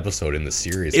fourth episode in the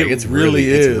series. Like, it's really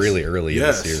early in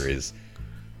the series.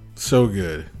 So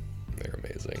good. They're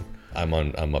amazing.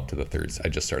 I'm up to the third. I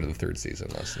just started the third season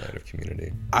last night of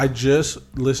Community. I just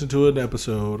listened to an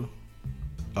episode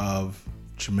of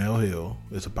Jemele Hill.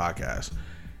 It's a podcast,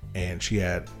 and she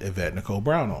had Yvette Nicole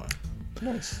Brown on.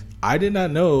 Nice. I did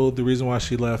not know the reason why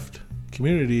she left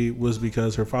Community was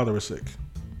because her father was sick,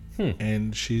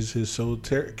 and she's his sole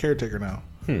caretaker now.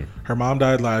 Her mom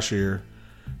died last year,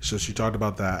 so she talked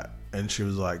about that, and she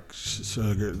was like, so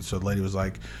the lady was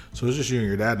like, so it's just you and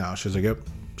your dad now. She was like, yep.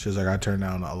 She was like, I turned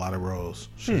down a lot of roles.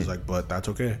 She was like, but that's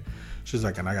okay. She's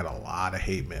like, and I got a lot of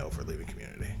hate mail for leaving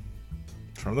Community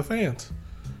from the fans.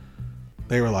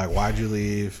 They were like, why'd you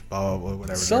leave? Blah, blah, blah,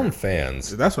 whatever. Some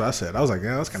fans. That's what I said. I was like,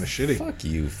 yeah, that's kind of shitty. Fuck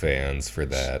you, fans, for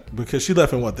that. Because she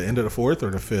left in what, the end of the fourth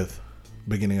or the fifth?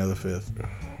 Beginning of the fifth?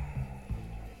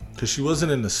 Because she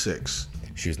wasn't in the sixth.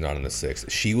 She was not in the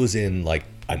sixth. She was in like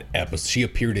an episode. She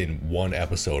appeared in one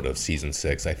episode of season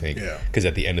 6, I think. Yeah. Because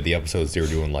at the end of the episodes, they were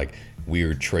doing like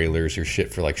weird trailers or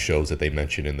shit for like shows that they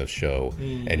mentioned in the show,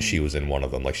 and she was in one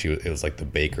of them. Like it was like the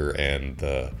baker and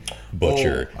the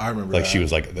butcher. Oh, I remember. Like that. she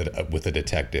was like with a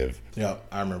detective. Yeah,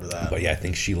 I remember that. But yeah, I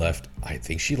think she left at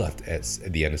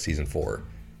the end of season 4.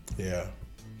 Yeah,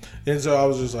 and so I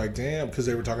was just like, damn, because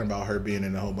they were talking about her being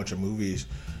in a whole bunch of movies.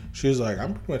 She was like,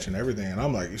 I'm pretty much in everything, and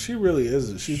I'm like, she really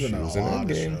is. She's been in a lot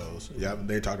of shows. Yeah,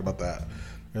 they talked about that.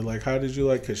 They're like, how did you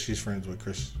like? Because she's friends with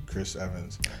Chris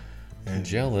Evans. And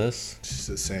jealous. She's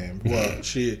the same. Well,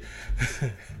 she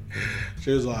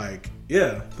was like,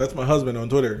 yeah, that's my husband on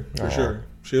Twitter for sure.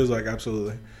 She was like,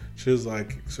 absolutely. She was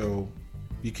like, so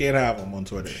you can't have him on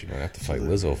Twitter. She might have to fight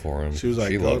Lizzo for him. She was like,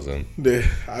 she loves him.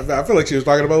 I feel like she was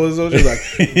talking about Lizzo. She was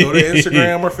like, go to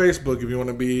Instagram or Facebook if you want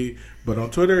to be, but on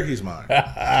Twitter, he's mine. And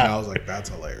I was like, that's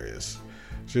hilarious.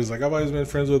 She was like, I've always been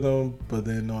friends with him, but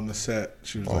then on the set,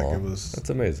 she was like, it was...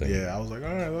 That's amazing. Yeah, I was like,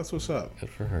 all right, that's what's up. Good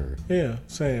for her. Yeah,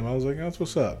 same. I was like, that's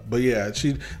what's up. But yeah,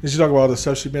 she talked about all the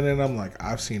stuff she's been in. I'm like,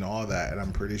 I've seen all that, and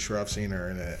I'm pretty sure I've seen her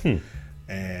in it.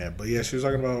 But yeah, she was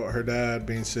talking about her dad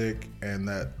being sick, and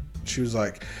that she was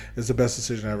like, it's the best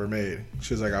decision I ever made.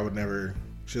 She was like, I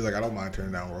don't mind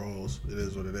turning down roles. It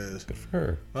is what it is. Good for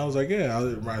her. And I was like, yeah,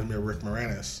 it reminds me of Rick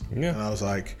Moranis. Yeah. And I was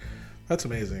like, that's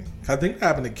amazing. I think that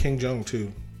happened to King Jong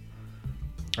too.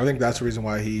 I think that's the reason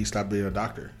why he stopped being a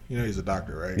doctor. You know, he's a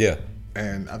doctor, right? Yeah.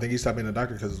 And I think he stopped being a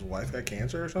doctor because his wife had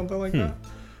cancer or something like that.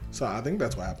 So I think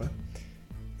that's what happened.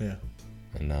 Yeah.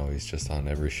 And now he's just on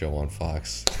every show on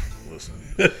Fox. Listen,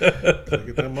 gotta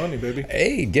get that money, baby.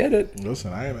 Hey, get it.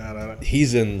 Listen, I ain't mad at it.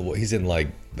 He's in like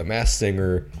The Masked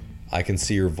Singer, I Can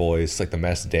See Your Voice, like The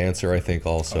Masked Dancer, I think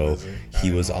also.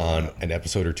 He was on an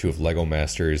episode or two of Lego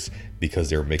Masters because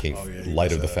they were making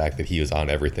light of the fact that he was on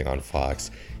everything on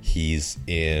Fox. He's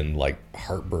in like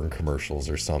heartburn commercials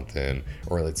or something,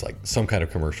 or it's like some kind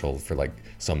of commercial for like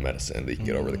some medicine that you can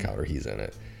get over the counter. He's in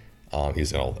it.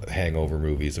 He's in all the Hangover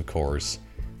movies, of course.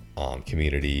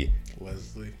 Community.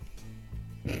 Leslie.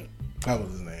 That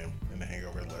was his name in The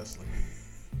Hangover, Leslie.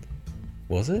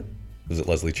 Was it? Was it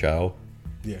Leslie Chow?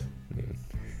 Yeah.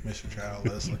 Mr. Chow,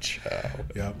 Leslie. Chow.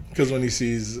 Yeah. Because when he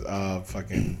sees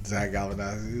fucking Zach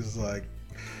Galifianakis,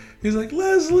 he's like,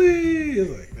 Leslie.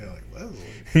 They're like, Leslie.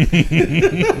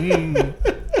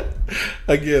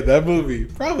 Again, that movie,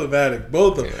 problematic.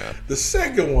 Both of them. Yeah. The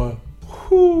second one,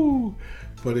 whoo,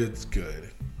 but it's good.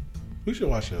 We should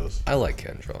watch those. I like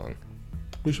Ken Jeong.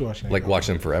 We should watch them. Like watch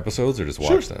them for episodes or just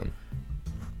watch them?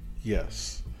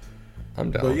 Yes. I'm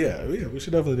down. But yeah, we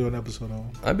should definitely do an episode on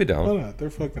them. I'd be down. Why not?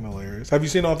 They're fucking hilarious. Have you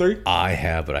seen all 3? I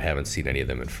have, but I haven't seen any of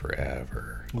them in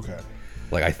forever. Okay.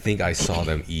 Like I think I saw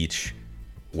them each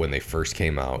when they first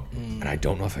came out, and I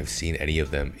don't know if I've seen any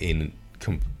of them in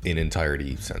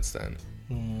entirety since then.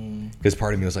 Because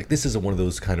part of me was like, this isn't one of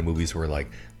those kind of movies where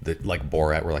like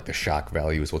Borat, where like the shock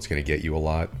value is what's going to get you a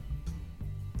lot.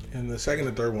 And the second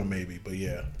and third one maybe, but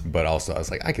yeah. But also I was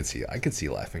like, I could see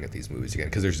laughing at these movies again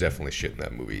because there's definitely shit in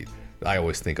that movie. I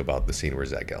always think about the scene where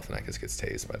Zach Galifianakis gets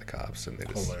tased by the cops, and they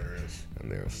just hilarious.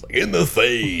 And they're just like, in the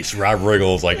face. Rob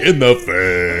Riggle's like, in the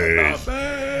face.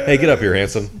 Hey, get up here,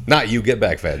 handsome. Not you. Get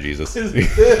back, fat Jesus. Get back,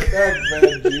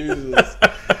 fat Jesus.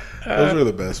 Those were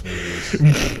the best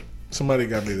movies. Somebody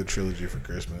got me the trilogy for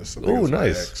Christmas. Oh,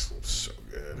 nice. So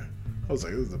good. I was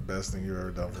like, this is the best thing you've ever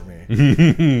done for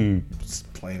me.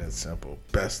 Just plain and simple.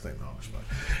 Best thing. No, it's fine.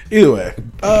 Either way,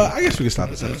 I guess we can stop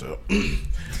this episode.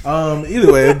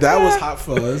 Either way, that was Hot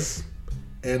Fuzz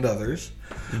and others.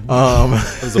 It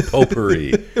was a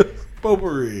potpourri.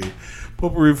 Potpourri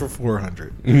for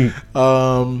 400.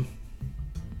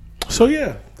 So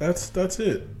yeah, that's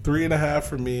it. 3.5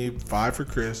 for me, 5 for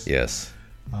Chris. Yes.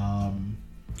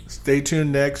 Stay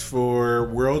tuned next for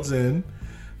World's End.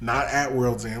 Not at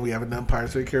World's End. We haven't done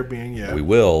Pirates of the Caribbean yet. We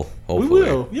will. Hopefully. We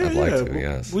will. Yeah, I'd like to,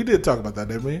 yes. We did talk about that,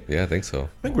 didn't we? Yeah, I think so.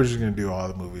 I think we're just going to do all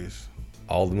the movies.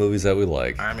 All the movies that we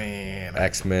like. I mean...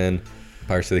 X-Men,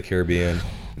 Pirates of the Caribbean,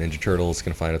 Ninja Turtles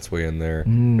going to find its way in there.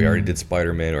 We already did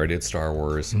Spider-Man. We already did Star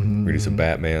Wars. We're going to do some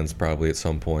Batmans probably at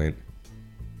some point.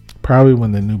 Probably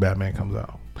when the new Batman comes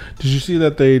out. Did you see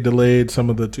that they delayed some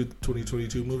of the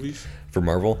 2022 movies? For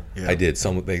Marvel? Yeah. I did.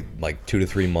 Some, they like 2 to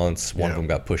 3 months. One of them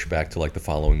got pushed back to like the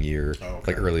following year. Oh,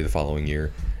 okay. Like early the following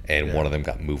year. And one of them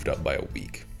got moved up by a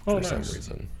week for some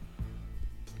reason.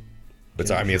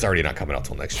 But I mean, it's already not coming out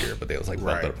till next year, but they was like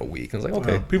bumped it up a week. I was like,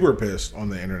 okay. People are pissed on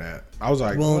the internet. I was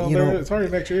like, well, you know, it's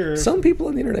already next year. Some people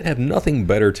on the internet have nothing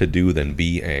better to do than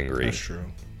be angry. That's true.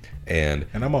 And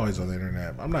I'm always on the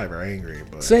internet. I'm not ever angry,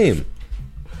 but same.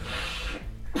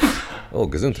 Oh,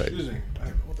 Gesundheit. Excuse me. I don't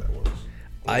know what that was.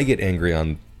 I get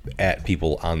angry at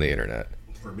people on the internet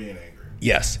For being angry.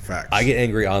 Yes, Facts. I get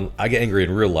angry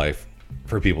in real life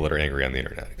for people that are angry on the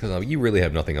internet because you really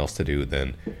have nothing else to do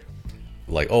than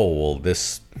like, oh well,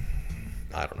 this,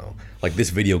 I don't know, like this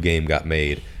video game got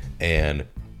made and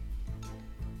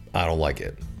I don't like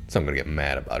it, so I'm gonna get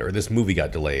mad about it. Or this movie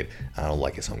got delayed, I don't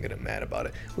like it, so I'm getting mad about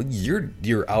it. Well,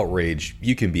 you're outraged.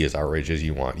 You can be as outraged as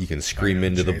you want. You can scream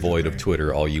into the void of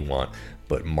Twitter all you want,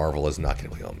 but Marvel is not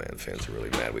gonna be, oh man, fans are really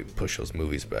mad. We push those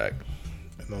movies back.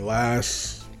 In the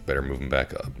last Better move them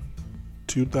back up.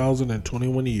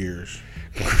 2021 years.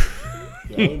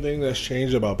 The only thing that's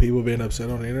changed about people being upset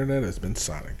on the internet has been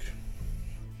Sonic.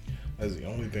 That's the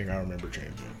only thing I remember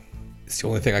changing. It's the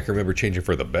only thing I can remember changing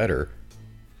for the better.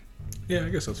 Yeah, I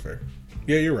guess that's fair.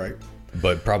 Yeah, you're right.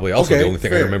 But probably also the only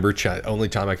thing fair. I remember, only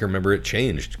time I can remember it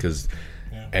changed. Because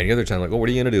any other time, like, oh, what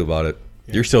are you going to do about it?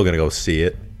 Yeah. You're still going to go see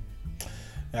it.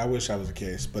 I wish that was the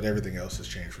case, but everything else has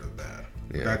changed for the bad.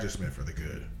 Yeah. That just meant for the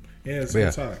good. Yeah, it's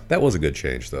Sonic. That was a good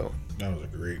change, though. That was a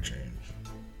great change.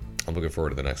 I'm looking forward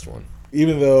to the next one.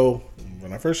 Even though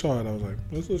when I first saw it, I was like,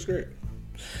 this looks great.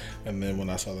 And then when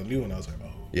I saw the new one, I was like, oh.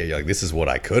 Yeah, you're like, this is what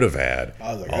I could have had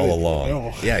like, all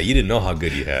along. Yeah, you didn't know how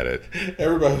good you had it.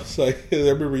 Everybody was like, I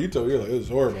remember you told me, you're like, it was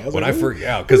horrible. I was when like, I first,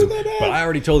 but I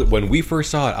already told it, when we first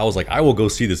saw it, I was like, I will go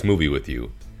see this movie with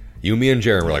you. You, me, and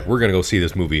Jaron were like, we're going to go see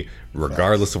this movie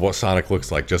regardless of what Sonic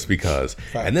looks like, just because.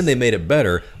 And then they made it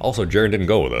better. Also, Jaron didn't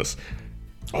go with us.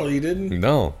 Oh, you didn't?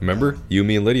 No. Remember? You,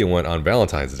 me, and Lydia went on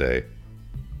Valentine's Day.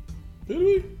 Did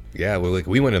we? Yeah,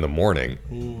 we went in the morning.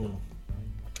 Ooh.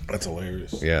 That's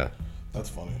hilarious. Yeah. That's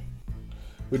funny.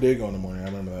 We did go in the morning. I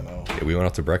remember that now. Yeah, we went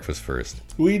out to breakfast first.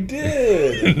 We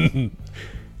did.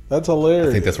 That's hilarious.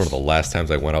 I think that's one of the last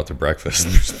times I went out to breakfast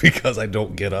just because I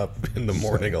don't get up in the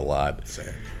morning a lot.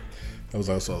 Same. That was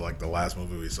also like the last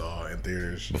movie we saw in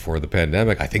theaters. Before the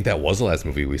pandemic. I think that was the last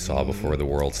movie we saw before the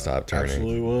world stopped turning.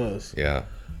 Absolutely was. Yeah.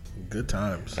 Good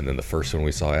times. And then the first one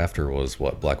we saw after was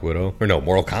what? Black Widow? Or no,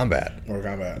 Mortal Kombat. Mortal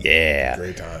Kombat. Yeah.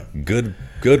 Great time.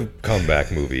 Good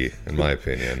comeback movie, in my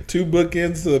opinion. 2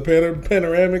 bookends to the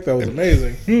panoramic. That was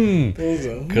amazing.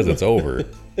 Because it's over.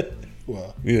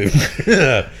 Well.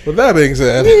 Yeah. With that being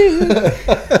said.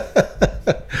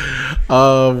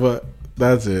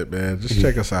 That's it, man. Just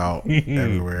check us out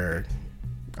everywhere.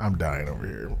 I'm dying over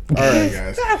here. All right,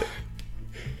 guys.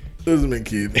 This has been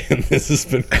Keith. And this has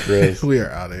been Chris. We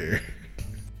are out of here.